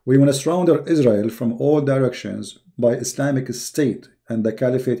 We want to surround Israel from all directions by Islamic State, and the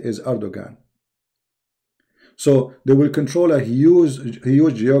caliphate is Erdogan. So they will control a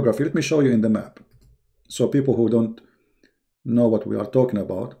huge geography. Let me show you in the map, so people who don't know what we are talking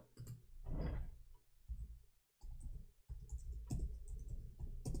about.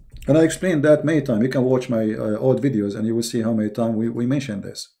 And I explained that many times. You can watch my old videos and you will see how many times we mentioned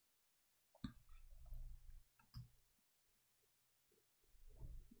this.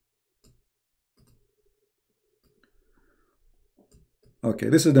 Okay,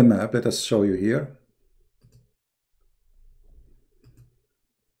 this is the map. Let us show you here.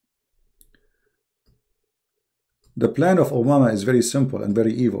 The plan of Obama is very simple and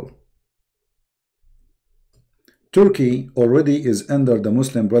very evil. Turkey already is under the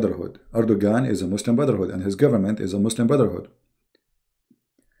Muslim Brotherhood. Erdogan is a Muslim Brotherhood, and his government is a Muslim Brotherhood.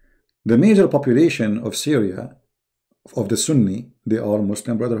 The major population of Syria, of the Sunni, they are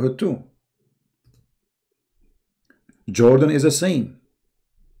Muslim Brotherhood too. Jordan is the same.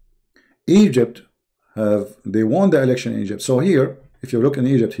 Egypt they won the election in Egypt. So here, if you look in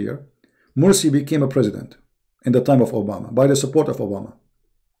Egypt here, Morsi became a president in the time of Obama by the support of Obama.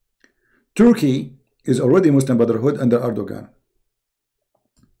 Turkey is already Muslim Brotherhood under Erdogan.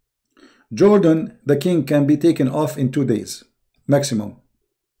 Jordan, the king can be taken off in 2 days maximum,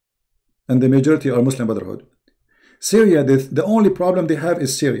 and the majority are Muslim Brotherhood. Syria, the only problem they have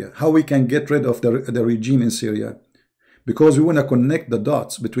is Syria. How we can get rid of the regime in Syria? Because we want to connect the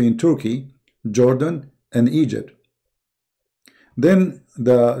dots between Turkey, Jordan, and Egypt. Then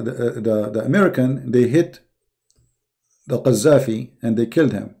the American, they hit the Qaddafi and they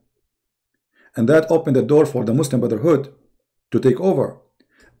killed him, and that opened the door for the Muslim Brotherhood to take over.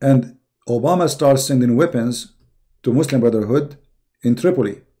 And Obama starts sending weapons to Muslim Brotherhood in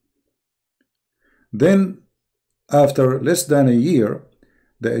Tripoli. Then after less than a year,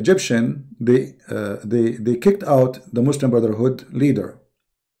 the Egyptian, they kicked out the Muslim Brotherhood leader,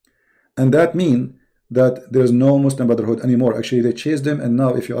 and that means that there's no Muslim Brotherhood anymore. Actually, they chased them, and now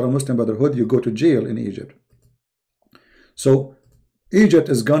if you are a Muslim Brotherhood, you go to jail in Egypt. So Egypt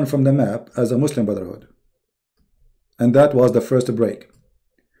is gone from the map as a Muslim Brotherhood, and that was the first break.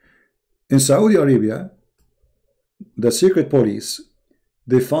 In Saudi Arabia, the secret police,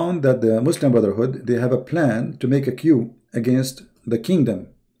 they found that the Muslim Brotherhood, they have a plan to make a coup against the kingdom,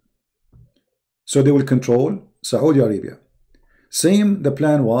 so they will control Saudi Arabia. Same the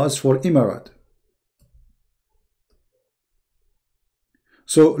plan was for Emirat.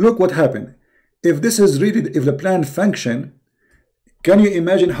 So look what happened. If this is really, if the plan function, can you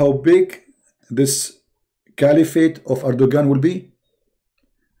imagine how big this caliphate of Erdogan will be?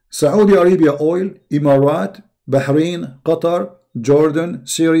 Saudi Arabia oil, Emirat, Bahrain, Qatar, Jordan,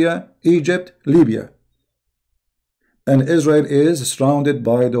 Syria, Egypt, Libya. And Israel is surrounded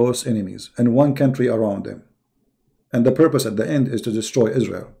by those enemies and one country around them. And the purpose at the end is to destroy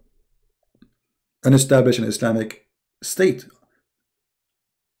Israel and establish an Islamic state.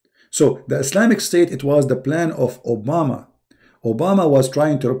 So the Islamic State, it was the plan of Obama. Obama was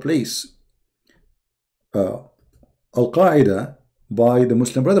trying to replace Al-Qaeda by the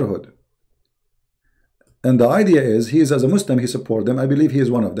Muslim Brotherhood. And the idea is, he is as a Muslim, he supports them. I believe he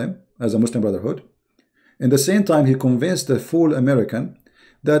is one of them as a Muslim Brotherhood. In the same time, he convinced the full American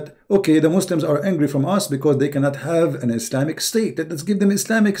that, okay, the Muslims are angry from us because they cannot have an Islamic state. Let's give them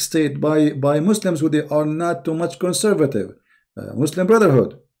Islamic state by Muslims who they are not too much conservative. Muslim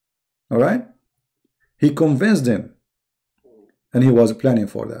Brotherhood. All right? He convinced them, and he was planning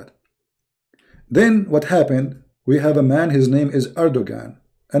for that. Then what happened? We have a man, his name is Erdogan.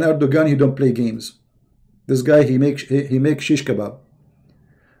 And Erdogan, he don't play games. This guy, he makes shish kebab.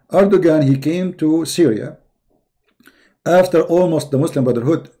 Erdogan, he came to Syria after almost the Muslim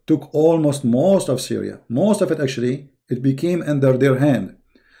Brotherhood took almost most of Syria. Most of it actually, it became under their hand.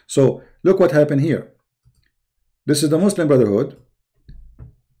 So look what happened here. This is the Muslim Brotherhood.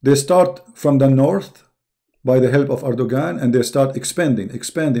 They start from the north by the help of Erdogan, and they start expanding,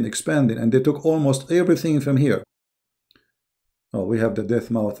 and they took almost everything from here. Oh, we have the death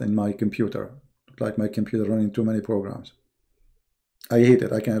mouth in my computer. Like my computer running too many programs. I hate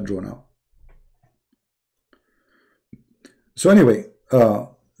it. I cannot draw now. So anyway,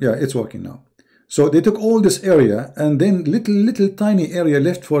 yeah, it's working now. So they took all this area, and then little tiny area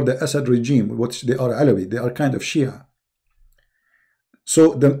left for the Assad regime, which they are Alawi. They are kind of Shia.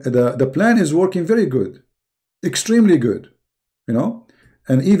 So the plan is working very good, extremely good, you know.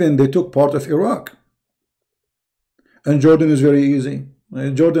 And even they took part of Iraq. And Jordan is very easy.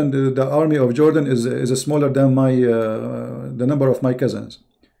 Jordan, the army of Jordan is smaller than the number of my cousins.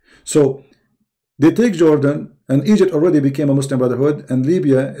 So they take Jordan, and Egypt already became a Muslim Brotherhood, and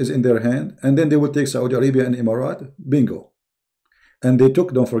Libya is in their hand, and then they will take Saudi Arabia and Emirat. Bingo. And they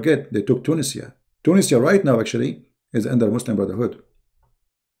took, don't forget, they took Tunisia. Tunisia right now actually is under Muslim Brotherhood,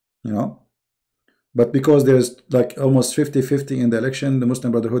 you know. But because there's like almost 50-50 in the election, the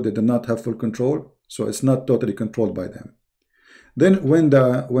Muslim Brotherhood, they did not have full control, so it's not totally controlled by them. Then when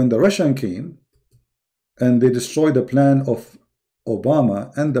the Russian came and they destroyed the plan of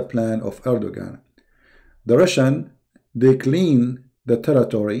Obama and the plan of Erdogan, the Russian, they clean the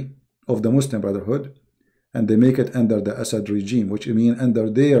territory of the Muslim Brotherhood and they make it under the Assad regime, which means under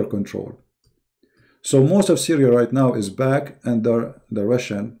their control. So most of Syria right now is back under the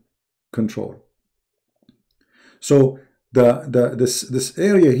Russian control. So this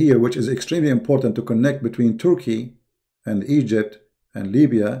area here, which is extremely important to connect between Turkey and Egypt and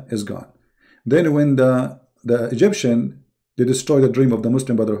Libya, is gone. Then when the Egyptian, they destroyed the dream of the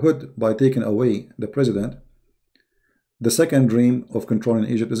Muslim Brotherhood by taking away the president, the second dream of controlling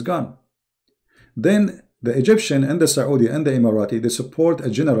Egypt is gone. Then The Egyptian and the Saudi and the Emirati, they support a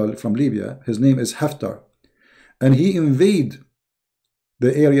general from Libya. His name is Haftar. And he invade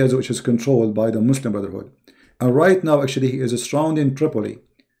the areas which is controlled by the Muslim Brotherhood. And right now, actually, he is surrounding Tripoli.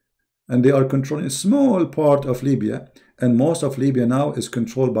 And they are controlling a small part of Libya. And most of Libya now is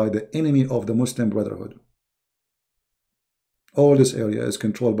controlled by the enemy of the Muslim Brotherhood. All this area is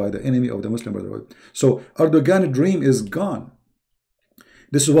controlled by the enemy of the Muslim Brotherhood. So Erdogan's dream is gone.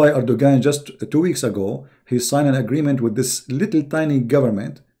 This is why Erdogan just 2 weeks ago, he signed an agreement with this little tiny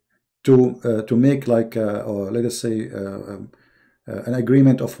government to make like, let us say, an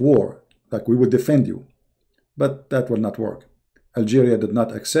agreement of war, like we would defend you. But that will not work. Algeria did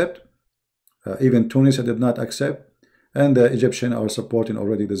not accept. Even Tunisia did not accept. And the Egyptians are supporting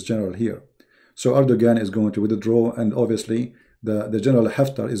already this general here. So Erdogan is going to withdraw, and obviously the General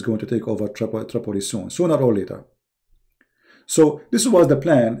Haftar is going to take over Tripoli soon, sooner or later. So this was the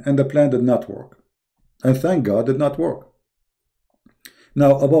plan, and the plan did not work. And thank God did not work.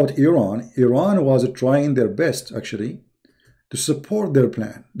 Now about Iran, Iran was trying their best actually to support their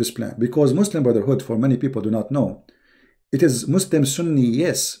plan, this plan, because Muslim Brotherhood, for many people do not know, it is Muslim Sunni,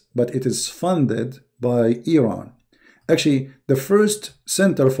 yes, but it is funded by Iran. Actually, the first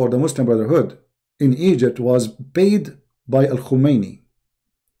center for the Muslim Brotherhood in Egypt was paid by Al-Khomeini.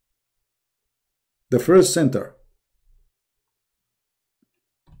 The first center,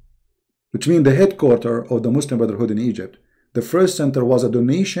 which means the headquarters of the Muslim Brotherhood in Egypt, the first center was a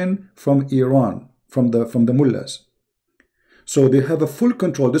donation from Iran, from the mullahs. So they have a full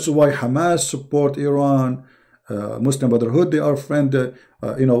control. This is why Hamas support Iran. Muslim Brotherhood, they are friend.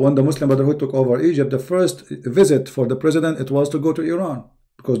 When the Muslim Brotherhood took over Egypt, the first visit for the president, it was to go to Iran,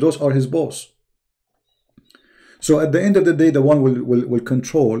 because those are his boss. So at the end of the day, the one will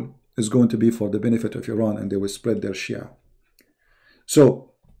control is going to be for the benefit of Iran, and they will spread their Shia.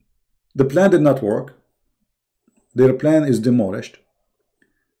 So the plan did not work. Their plan is demolished,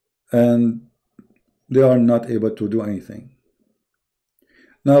 and they are not able to do anything.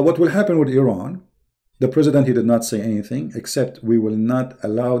 Now, what will happen with Iran? The president, he did not say anything, except we will not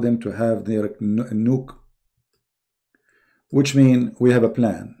allow them to have their nuke, which means we have a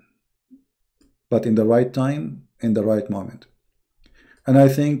plan, but in the right time, in the right moment. And I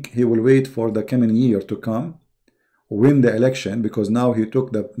think he will wait for the coming year to come, win the election, because now he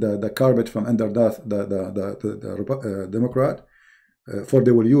took the carpet from under the Democrat, for they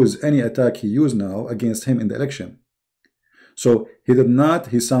will use any attack he used now against him in the election. So he did not,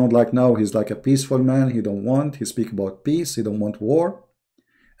 he sound like now he's like a peaceful man. He speak about peace. He don't want war.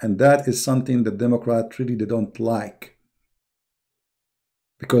 And that is something the Democrats really they don't like.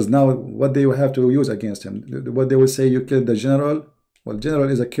 Because now what they will have to use against him, what they will say, you killed the general. Well, general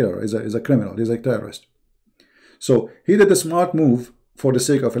is a killer, is a criminal, he's a terrorist. So he did a smart move for the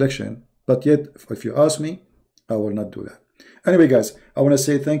sake of election. But yet, if you ask me, I will not do that. Anyway, guys, I want to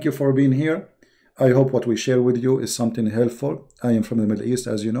say thank you for being here. I hope what we share with you is something helpful. I am from the Middle East,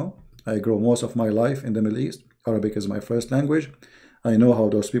 as you know. I grew most of my life in the Middle East. Arabic is my first language. I know how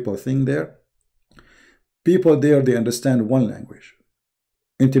those people think there. People there, they understand one language: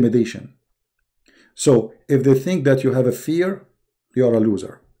 intimidation. So if they think that you have a fear, you are a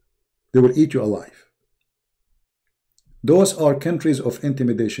loser. They will eat you alive. Those are countries of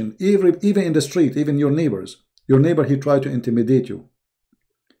intimidation. Even in the street, even your neighbors. Your neighbor, he tried to intimidate you.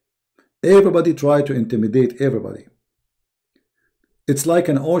 Everybody try to intimidate everybody. It's like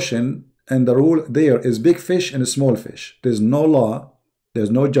an ocean, and the rule there is big fish and small fish. There's no law,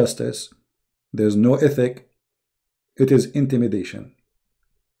 there's no justice, there's no ethic. It is intimidation.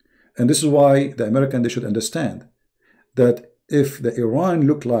 And this is why the Americans, they should understand that if the Iran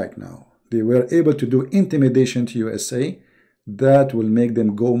look like now, they were able to do intimidation to USA, that will make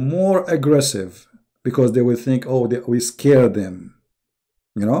them go more aggressive, because they will think, oh, we scare them,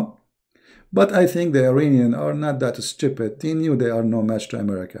 you know. But I think the Iranians are not that stupid. They knew they are no match to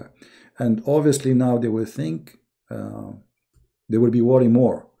America. And obviously now they will think, they will be worried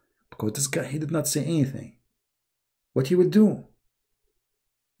more. Because this guy, he did not say anything. What he will do?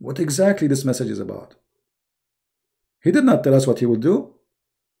 What exactly this message is about? He did not tell us what he will do.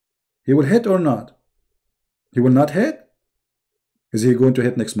 He will hit or not? He will not hit? Is he going to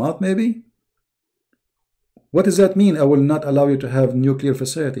hit next month maybe? What does that mean? I will not allow you to have nuclear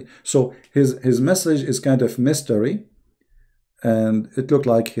facility. So his message is kind of mystery, and it looked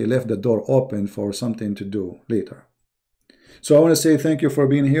like he left the door open for something to do later. So I want to say thank you for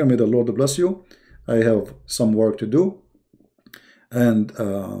being here. May the Lord bless you. I have some work to do. And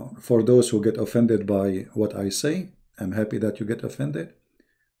for those who get offended by what I say, I'm happy that you get offended,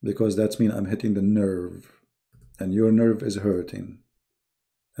 because that means I'm hitting the nerve, and your nerve is hurting,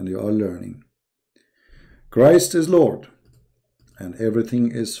 and you are learning. Christ is Lord, and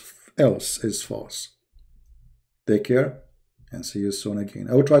everything else is false. Take care, and see you soon again.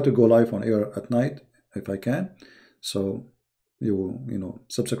 I will try to go live on air at night if I can. So you will,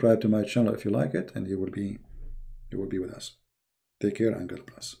 subscribe to my channel if you like it, and you will be with us. Take care and God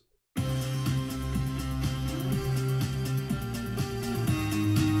bless.